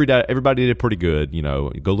 Everybody did pretty good.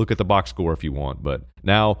 Go look at the box score if you want. But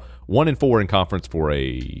now 1-4 in conference for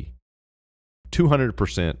a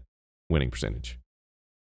 200% winning percentage.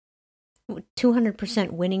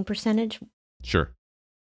 200% winning percentage? Sure.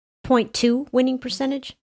 0.2 winning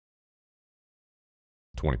percentage?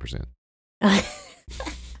 20%.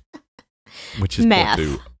 Which is Math.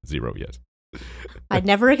 0.20, yes. I'd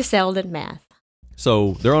never excelled at math.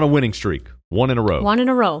 So they're on a winning streak. 1 in a row. 1 in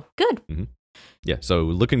a row. Good. Yeah, so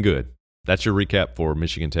looking good. That's your recap for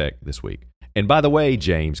Michigan Tech this week. And by the way,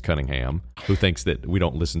 James Cunningham, who thinks that we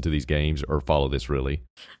don't listen to these games or follow this really,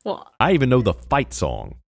 Well, I even know the fight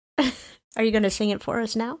song. are you going to sing it for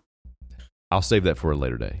us now? I'll save that for a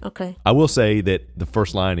later day. Okay. I will say that the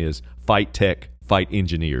first line is fight tech, fight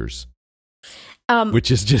engineers,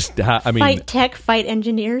 which is just, fight tech, fight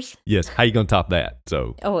engineers. yes, how you going to top that?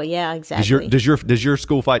 So Oh yeah, exactly. does your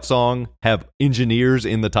school fight song have engineers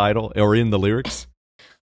in the title or in the lyrics?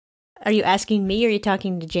 Are you asking me or are you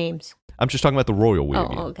talking to James? I'm just talking about the royal we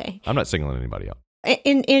again. Oh, okay. I'm not singling anybody out.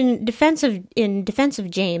 In defense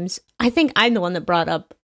of James, I think I'm the one that brought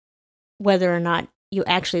up whether or not you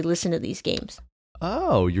actually listen to these games.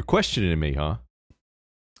 Oh, you're questioning me, huh?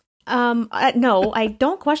 No, I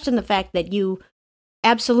don't question the fact that you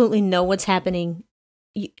absolutely know what's happening.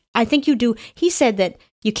 I think you do. He said that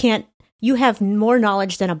you have more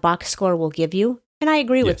knowledge than a box score will give you. And I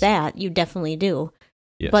agree with that. You definitely do.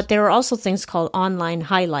 Yes. But there are also things called online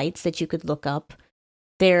highlights that you could look up.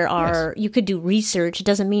 You could do research. It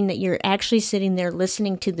doesn't mean that you're actually sitting there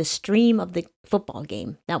listening to the stream of the football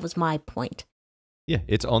game. That was my point. Yeah,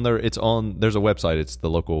 it's on there. There's a website. It's the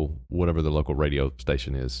local, whatever the local radio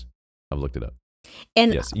station is. I've looked it up.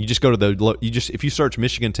 And yes, you just go to if you search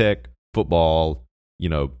Michigan Tech football,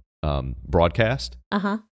 broadcast,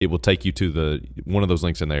 it will take you to one of those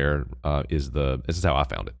links in there. This is how I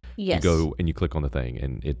found it. Yes. You go and you click on the thing,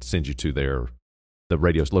 and it sends you to the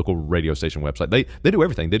local radio station website. They do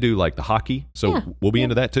everything. They do like the hockey, so we'll be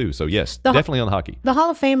into that too. So yes, definitely on the hockey. The Hall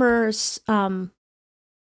of Famers,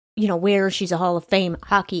 where she's a Hall of Fame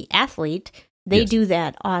hockey athlete, they do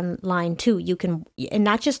that online too. You can, and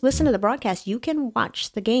not just listen to the broadcast, you can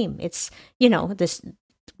watch the game. It's, this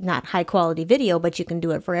not high quality video, but you can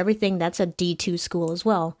do it for everything. That's a D2 school as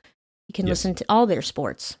well. You can listen to all their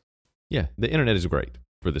sports. Yeah, the internet is great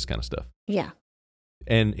for this kind of stuff. Yeah.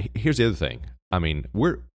 And here's the other thing. I mean,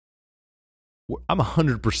 I'm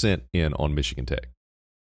 100% in on Michigan Tech.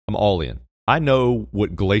 I'm all in. I know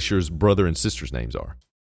what Glacier's brother and sister's names are.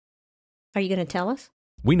 Are you going to tell us?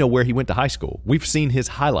 We know where he went to high school. We've seen his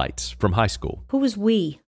highlights from high school. Who was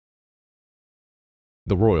we?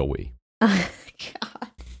 The royal we.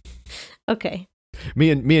 God. Okay.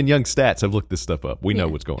 Me and Young Stats have looked this stuff up. We know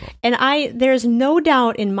what's going on. And there's no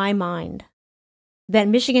doubt in my mind that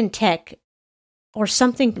Michigan Tech or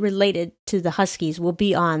something related to the Huskies will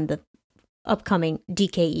be on the upcoming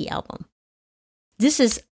DKE album. This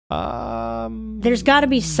is there's got to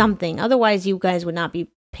be something. Otherwise, you guys would not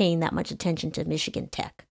be paying that much attention to Michigan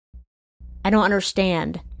Tech. I don't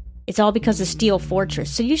understand. It's all because of Steel Fortress.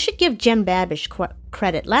 So you should give Jen Babish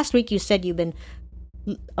credit. Last week you said you've been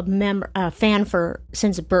a fan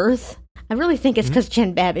since birth. I really think it's because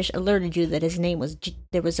Jen Babish alerted you that his name was.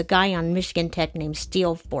 There was a guy on Michigan Tech named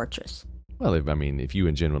Steel Fortress. Well, if you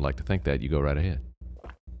and Jen would like to think that, you go right ahead.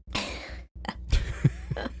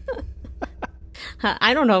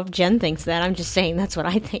 I don't know if Jen thinks that. I'm just saying that's what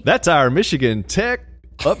I think. That's our Michigan Tech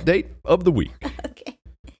update of the week. Okay.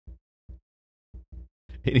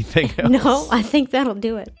 Anything else? No, I think that'll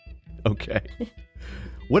do it. Okay.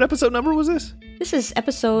 What episode number was this? This is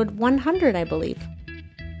episode 100, I believe.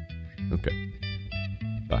 Okay.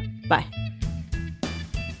 Bye. Bye.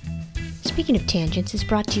 Speaking of Tangents is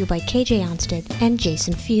brought to you by KJ Onsted and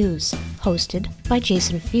Jason Fuse. Hosted by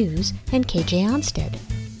Jason Fuse and KJ Onsted.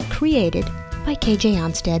 Created by KJ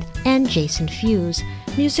Onsted and Jason Fuse.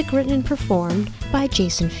 Music written and performed by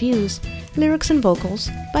Jason Fuse. Lyrics and vocals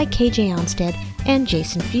by KJ Onsted and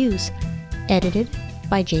Jason Fuse. Edited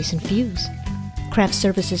by Jason Fuse. Craft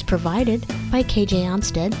services provided by KJ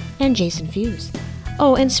Onsted and Jason Fuse.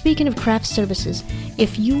 Oh, and speaking of craft services,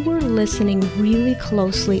 if you were listening really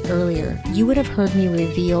closely earlier, you would have heard me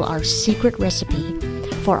reveal our secret recipe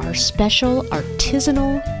for our special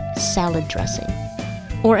artisanal salad dressing.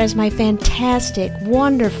 Or as my fantastic,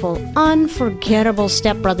 wonderful, unforgettable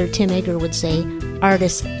stepbrother Tim Ager would say,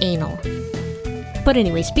 artist anal. But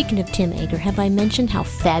anyway, speaking of Tim Ager, have I mentioned how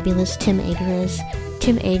fabulous Tim Ager is?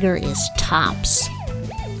 Tim Ager is tops.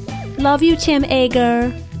 Love you, Tim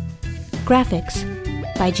Ager. Graphics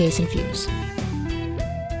by Jason Fuse.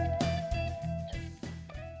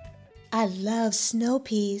 I love snow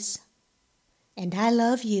peas. And I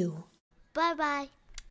love you. Bye-bye.